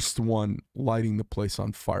first one lighting the place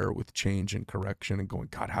on fire with change and correction and going,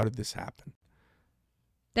 God, how did this happen?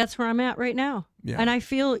 That's where I'm at right now. Yeah. And I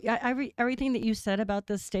feel everything that you said about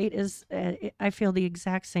this state is, I feel the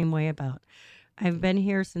exact same way about. I've been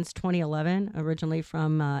here since 2011, originally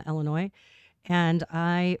from Illinois, and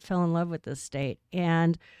I fell in love with this state.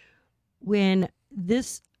 And when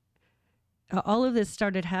all of this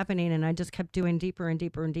started happening and I just kept doing deeper and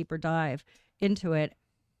deeper and deeper dive into it,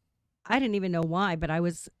 I didn't even know why, but I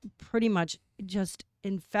was pretty much just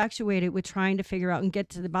infatuated with trying to figure out and get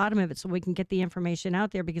to the bottom of it so we can get the information out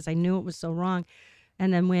there, because I knew it was so wrong.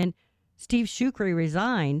 And then when Steve Shukri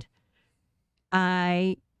resigned,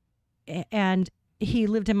 and he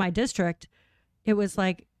lived in my district, it was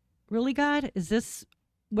like, really, God, is this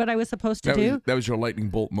what I was supposed to do? That was your lightning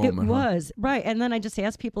bolt moment. It was, right. And then I just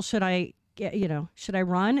asked people, should I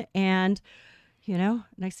run? And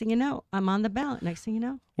next thing you know, I'm on the ballot. Next thing you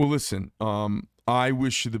know. Well, listen, I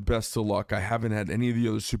wish you the best of luck. I haven't had any of the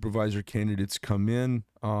other supervisor candidates come in.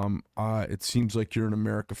 It seems like you're an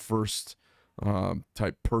America First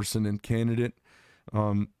type person and candidate.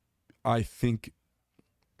 I think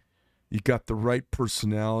you got the right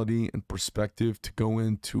personality and perspective to go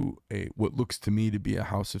into what looks to me to be a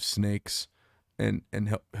house of snakes and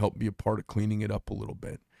help be a part of cleaning it up a little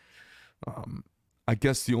bit. I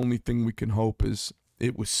guess the only thing we can hope is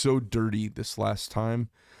it was so dirty this last time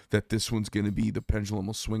that this one's going to be, the pendulum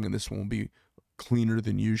will swing and this one will be cleaner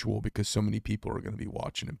than usual because so many people are going to be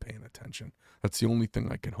watching and paying attention. That's the only thing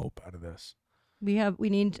I can hope out of this. We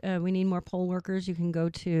need more poll workers. You can go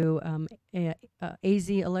to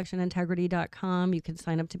azelectionintegrity.com. You can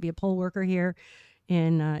sign up to be a poll worker here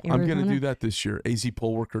in Arizona. I'm going to do that this year.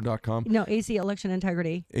 azpollworker.com. No, AZ Election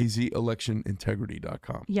Integrity.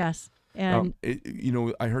 azelectionintegrity.com. Yes. And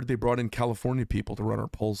I heard they brought in California people to run our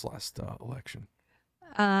polls last election.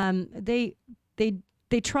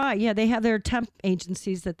 they try. Yeah, they have their temp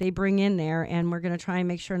agencies that they bring in there, and we're going to try and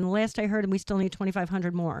make sure. And the last I heard, we still need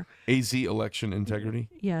 2,500 more. AZ Election Integrity?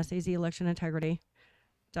 Yes,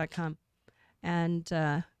 azelectionintegrity.com. And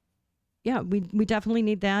we definitely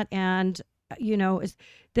need that. And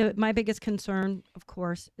my biggest concern, of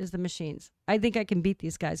course, is the machines. I think I can beat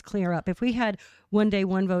these guys clear up. If we had one day,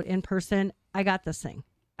 one vote in person, I got this thing.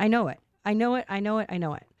 I know it. I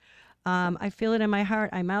feel it in my heart.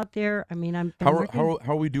 I'm out there. I mean, How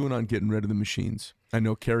are we doing on getting rid of the machines? I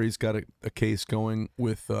know Carrie's got a case going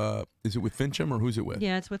with. Is it with Fincham or who's it with?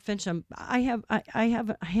 Yeah, it's with Fincham. I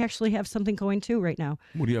actually have something going too right now.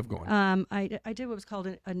 What do you have going? I did what was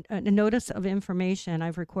called a notice of information.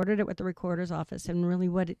 I've recorded it with the recorder's office, and really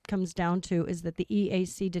what it comes down to is that the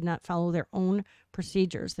EAC did not follow their own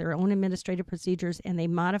procedures, their own administrative procedures, and they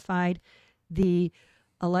modified the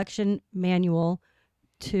election manual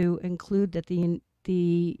to include that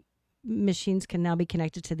the machines can now be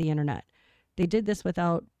connected to the internet. They did this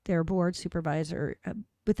without their board supervisor,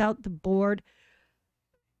 without the board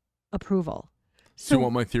approval. So you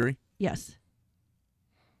want my theory? Yes.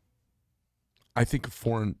 I think a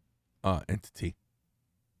foreign entity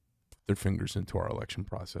put their fingers into our election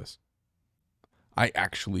process. I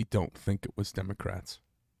actually don't think it was Democrats.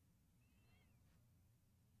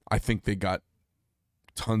 I think they got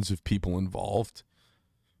tons of people involved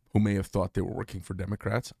who may have thought they were working for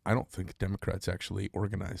Democrats. I don't think Democrats actually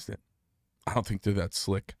organized it. I don't think they're that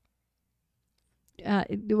slick.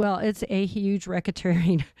 Well, it's a huge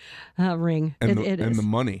racketeering ring. And it the is.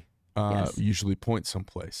 money Yes. usually points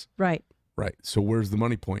someplace. Right. Right. So where's the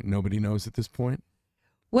money point? Nobody knows at this point?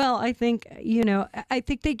 Well, I think, I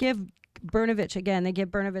think they give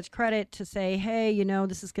Brnovich credit to say, hey,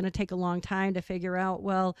 this is going to take a long time to figure out.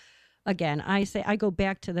 Well, again, I go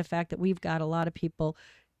back to the fact that we've got a lot of people.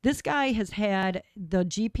 This guy has had the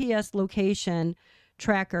GPS location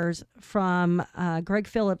trackers from Greg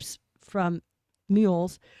Phillips from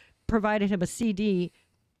Mules, provided him a CD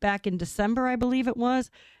back in December, I believe it was,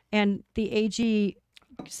 and the AG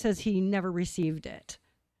says he never received it.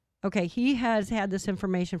 Okay, he has had this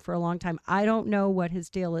information for a long time. I don't know what his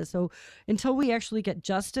deal is. So until we actually get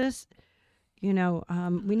justice, we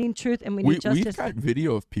need truth and we need justice. We've got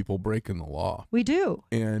video of people breaking the law. We do.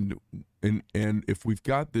 And if we've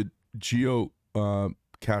got the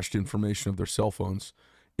cached information of their cell phones,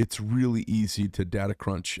 it's really easy to data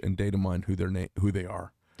crunch and data mine who they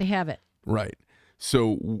are. They have it. Right.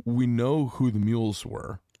 So we know who the mules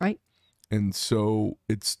were. Right. And so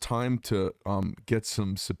it's time to get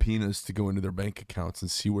some subpoenas to go into their bank accounts and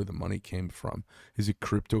see where the money came from. Is it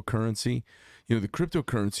cryptocurrency? The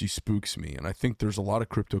cryptocurrency spooks me, and I think there's a lot of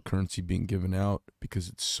cryptocurrency being given out because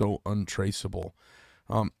it's so untraceable.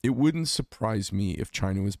 It wouldn't surprise me if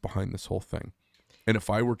China was behind this whole thing. And if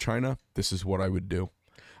I were China, this is what I would do.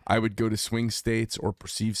 I would go to swing states or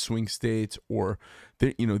perceived swing states, or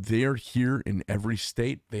they're here in every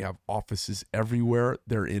state. They have offices everywhere.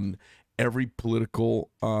 They're in every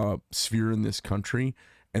political sphere in this country,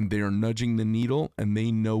 and they are nudging the needle, and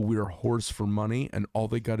they know we're whores for money, and all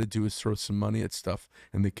they got to do is throw some money at stuff,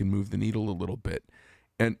 and they can move the needle a little bit.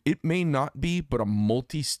 And it may not be, but a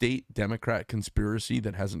multi-state Democrat conspiracy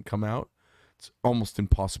that hasn't come out, it's almost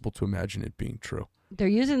impossible to imagine it being true. They're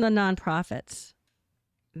using the nonprofits.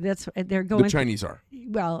 They're going. The Chinese are.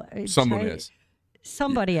 Well, someone is.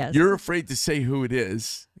 Somebody is. You're afraid to say who it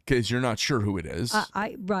is because you're not sure who it is.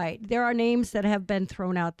 Right. There are names that have been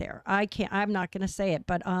thrown out there. I'm not going to say it,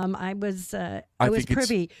 but I was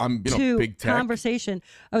privy to big tech. conversation.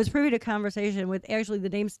 I was privy to conversation with actually the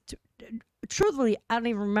names. Truthfully, I don't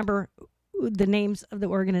even remember the names of the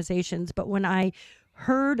organizations, but when I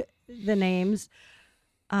heard the names,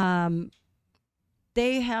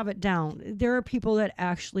 they have it down. There are people that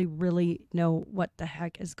actually really know what the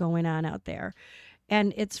heck is going on out there.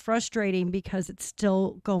 And it's frustrating because it's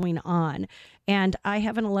still going on. And I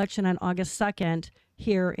have an election on August 2nd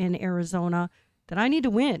here in Arizona that I need to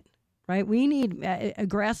win, right? We need a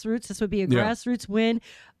grassroots. This would be a grassroots win.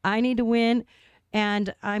 I need to win.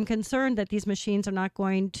 And I'm concerned that these machines are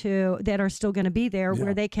that are still going to be there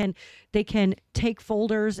where they can take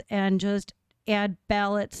folders and just add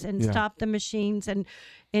ballots and stop the machines and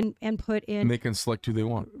put in. And they can select who they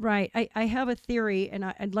want. Right. I have a theory, and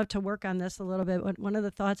I'd love to work on this a little bit. One of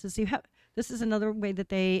the thoughts is this is another way that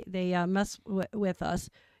they mess with us.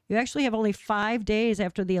 You actually have only 5 days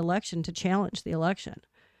after the election to challenge the election.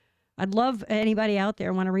 I'd love anybody out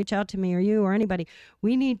there want to reach out to me or you or anybody.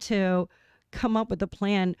 We need to come up with a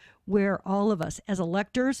plan where all of us as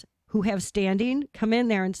electors who have standing come in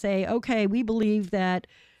there and say, okay, we believe that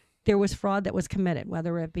there was fraud that was committed,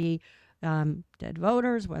 whether it be dead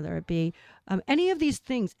voters, whether it be any of these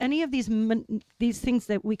things, any of these things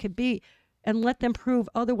that we could be, and let them prove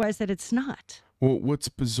otherwise that it's not. Well, what's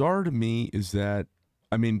bizarre to me is that,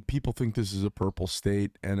 I mean, people think this is a purple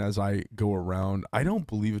state, and as I go around, I don't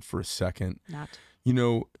believe it for a second. Not. You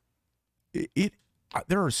know,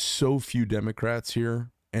 there are so few Democrats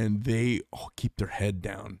here, and they keep their head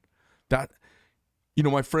down. That, you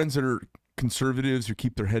know, my friends that are conservatives who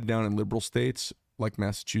keep their head down in liberal states like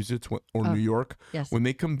Massachusetts or New York, yes. when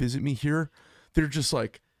they come visit me here, they're just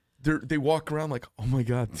like, they walk around like, oh my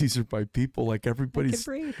God, these are my people. Like everybody's,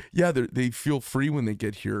 yeah, they feel free when they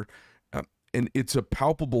get here. And it's a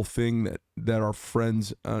palpable thing that our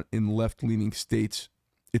friends in left-leaning states,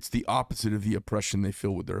 it's the opposite of the oppression they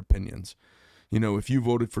feel with their opinions. You know, if you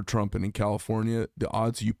voted for Trump and in California, the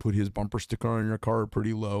odds you put his bumper sticker on your car are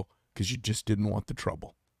pretty low because you just didn't want the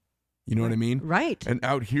trouble. You know what I mean? Right. And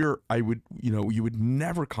out here, you would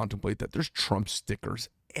never contemplate that. There's Trump stickers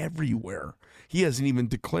everywhere. He hasn't even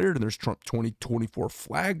declared, and there's Trump 2024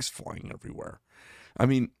 flags flying everywhere. I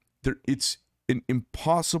mean, it's an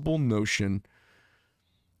impossible notion.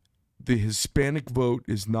 The Hispanic vote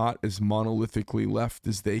is not as monolithically left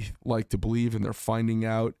as they like to believe, and they're finding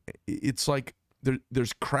out. It's like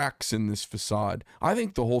there's cracks in this facade. I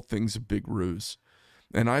think the whole thing's a big ruse.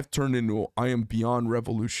 And I've turned into, I am beyond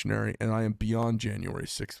revolutionary, and I am beyond January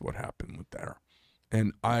 6th, what happened with there.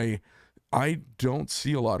 And I don't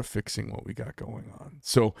see a lot of fixing what we got going on.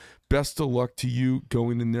 So best of luck to you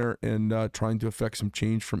going in there and trying to affect some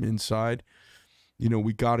change from inside. You know,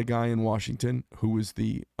 we got a guy in Washington who is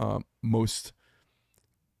the most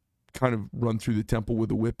kind of run through the temple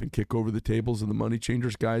with a whip and kick over the tables of the money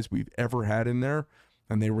changers guys we've ever had in there,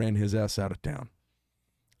 and they ran his ass out of town.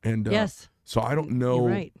 And yes. So I don't know.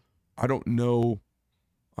 You're right. I don't know.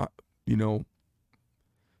 You know,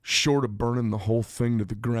 short of burning the whole thing to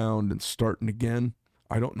the ground and starting again,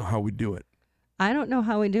 I don't know how we do it. I don't know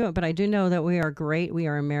how we do it, but I do know that we are great. We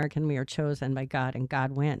are American. We are chosen by God, and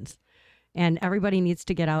God wins. And everybody needs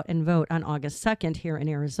to get out and vote on August 2nd here in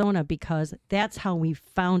Arizona, because that's how we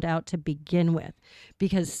found out to begin with.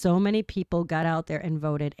 Because so many people got out there and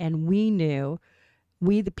voted, and we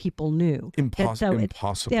the people knew impossible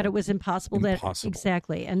that it was impossible.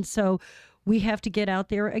 Exactly. And so we have to get out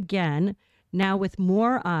there again now with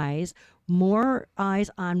more eyes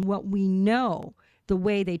on what we know, the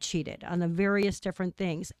way they cheated on the various different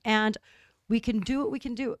things. And we can do what we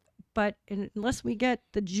can do. But unless we get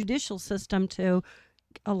the judicial system to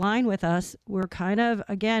align with us, we're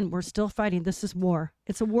we're still fighting. This is war.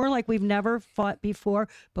 It's a war like we've never fought before,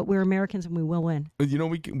 but we're Americans and we will win. You know,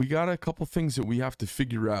 we got a couple things that we have to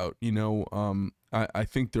figure out. You know, I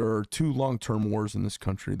think there are two long-term wars in this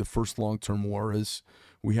country. The first long-term war is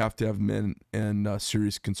we have to have men and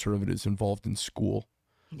serious conservatives involved in school,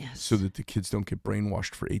 yes, so that the kids don't get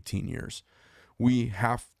brainwashed for 18 years. We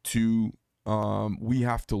have to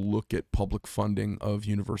look at public funding of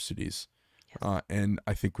universities. Yes. And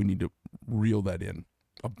I think we need to reel that in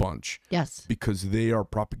a bunch. Yes. Because they are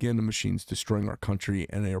propaganda machines destroying our country,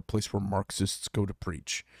 and they are a place where Marxists go to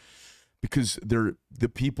preach. Because the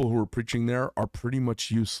people who are preaching there are pretty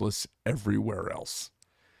much useless everywhere else.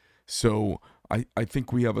 So I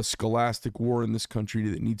think we have a scholastic war in this country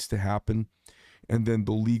that needs to happen. And then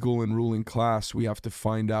the legal and ruling class, we have to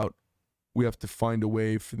find a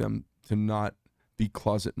way for them to not be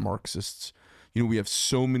closet Marxists. You know, we have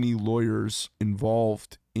so many lawyers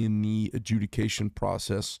involved in the adjudication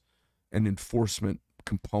process and enforcement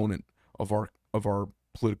component of our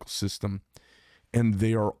political system, and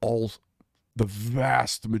they are all, the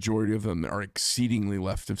vast majority of them are exceedingly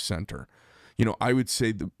left of center. You know, I would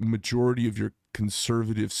say the majority of your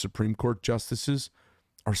conservative Supreme Court justices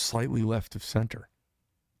are slightly left of center,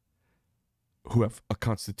 who have a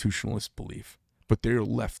constitutionalist belief, but they're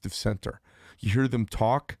left of center. You hear them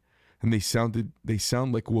talk, and they sound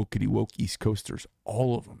like wokey woke East Coasters,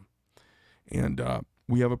 all of them. And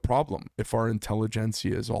we have a problem if our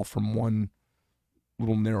intelligentsia is all from one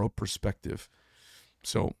little narrow perspective.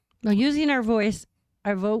 So, well, using our voice,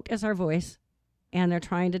 our vote as our voice, and they're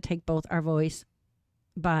trying to take both our voice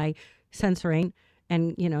by censoring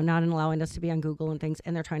and, you know, not allowing us to be on Google and things,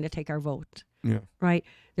 and they're trying to take our vote. Yeah. Right?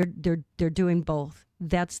 They're doing both.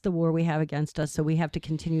 That's the war we have against us. So we have to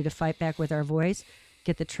continue to fight back with our voice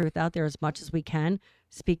get the truth out there as much as we can.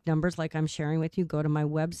 Speak numbers like I'm sharing with you. Go to my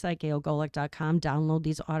website, gailgolec.com, download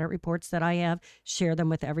these audit reports that I have, share them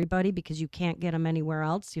with everybody because you can't get them anywhere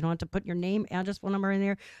else. You don't have to put your name, address, phone number in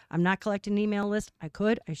there. I'm not collecting an email list. I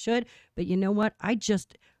should, but you know what? I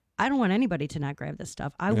don't want anybody to not grab this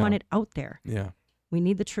stuff. I want it out there. Yeah. We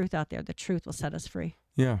need the truth out there. The truth will set us free.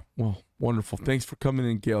 Yeah, well, wonderful. Thanks for coming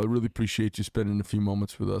in, Gail. I really appreciate you spending a few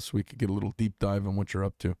moments with us so we could get a little deep dive on what you're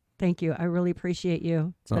up to. Thank you. I really appreciate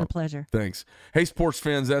you. It's been a pleasure. Thanks. Hey, sports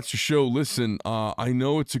fans, that's your show. Listen, I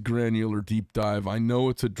know it's a granular deep dive. I know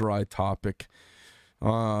it's a dry topic.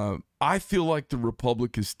 I feel like the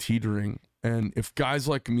Republic is teetering. And if guys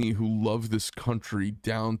like me who love this country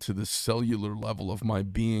down to the cellular level of my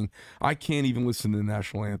being, I can't even listen to the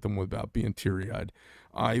national anthem without being teary-eyed.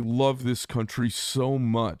 I love this country so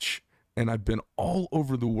much, and I've been all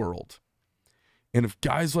over the world. And if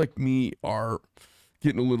guys like me are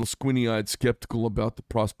getting a little squinty-eyed skeptical about the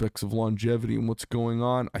prospects of longevity and what's going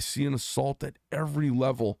on, I see an assault at every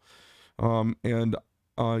level. One of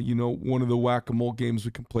the whack-a-mole games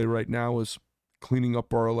we can play right now is cleaning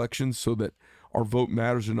up our elections so that our vote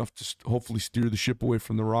matters enough to hopefully steer the ship away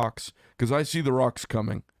from the rocks. Because I see the rocks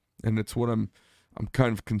coming, and it's what I'm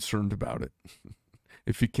kind of concerned about it.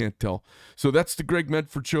 If you can't tell. So that's the Greg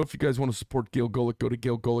Medford Show. If you guys want to support Gail Golec, go to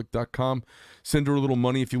gailgolec.com. Send her a little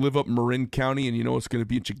money. If you live up in Marin County and you know it's going to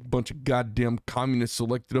be a bunch of goddamn communists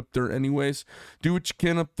elected up there anyways, do what you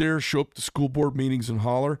can up there. Show up to school board meetings and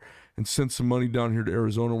holler, and send some money down here to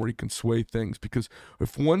Arizona where you can sway things. Because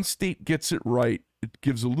if one state gets it right, it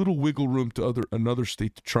gives a little wiggle room to another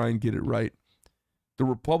state to try and get it right. The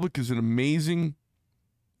Republic is an amazing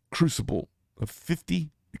crucible of 50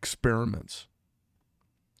 experiments.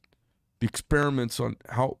 The experiments on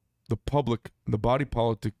how the public, the body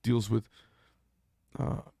politic, deals with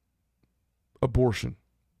abortion,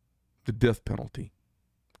 the death penalty,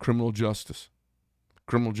 criminal justice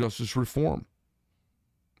reform,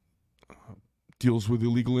 deals with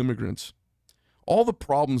illegal immigrants, all the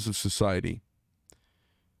problems of society.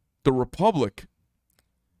 The Republic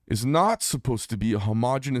is not supposed to be a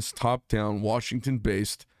homogenous, top-down,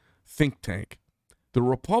 Washington-based think tank. The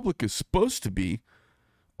Republic is supposed to be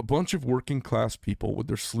a bunch of working class people with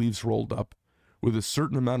their sleeves rolled up, with a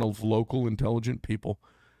certain amount of local intelligent people,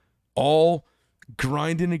 all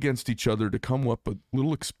grinding against each other to come up with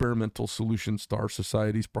little experimental solutions to our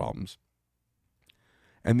society's problems.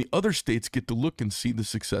 And the other states get to look and see the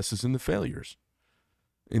successes and the failures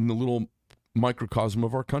in the little microcosm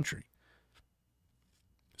of our country.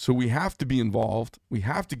 So we have to be involved. We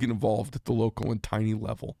have to get involved at the local and tiny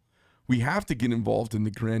level. We have to get involved in the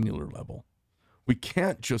granular level. We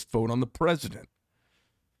can't just vote on the president.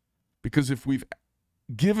 Because if we've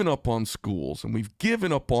given up on schools and we've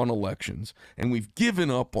given up on elections and we've given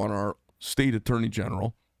up on our state attorney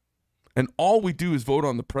general and all we do is vote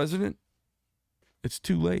on the president, it's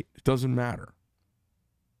too late. It doesn't matter.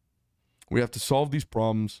 We have to solve these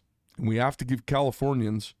problems, and we have to give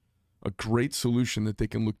Californians a great solution that they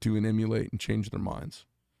can look to and emulate and change their minds.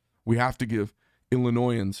 We have to give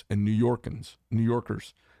Illinoisans and New Yorkers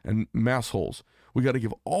and massholes. We got to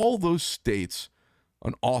give all those states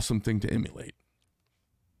an awesome thing to emulate.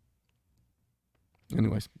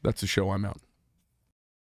 Anyways, that's the show. I'm out.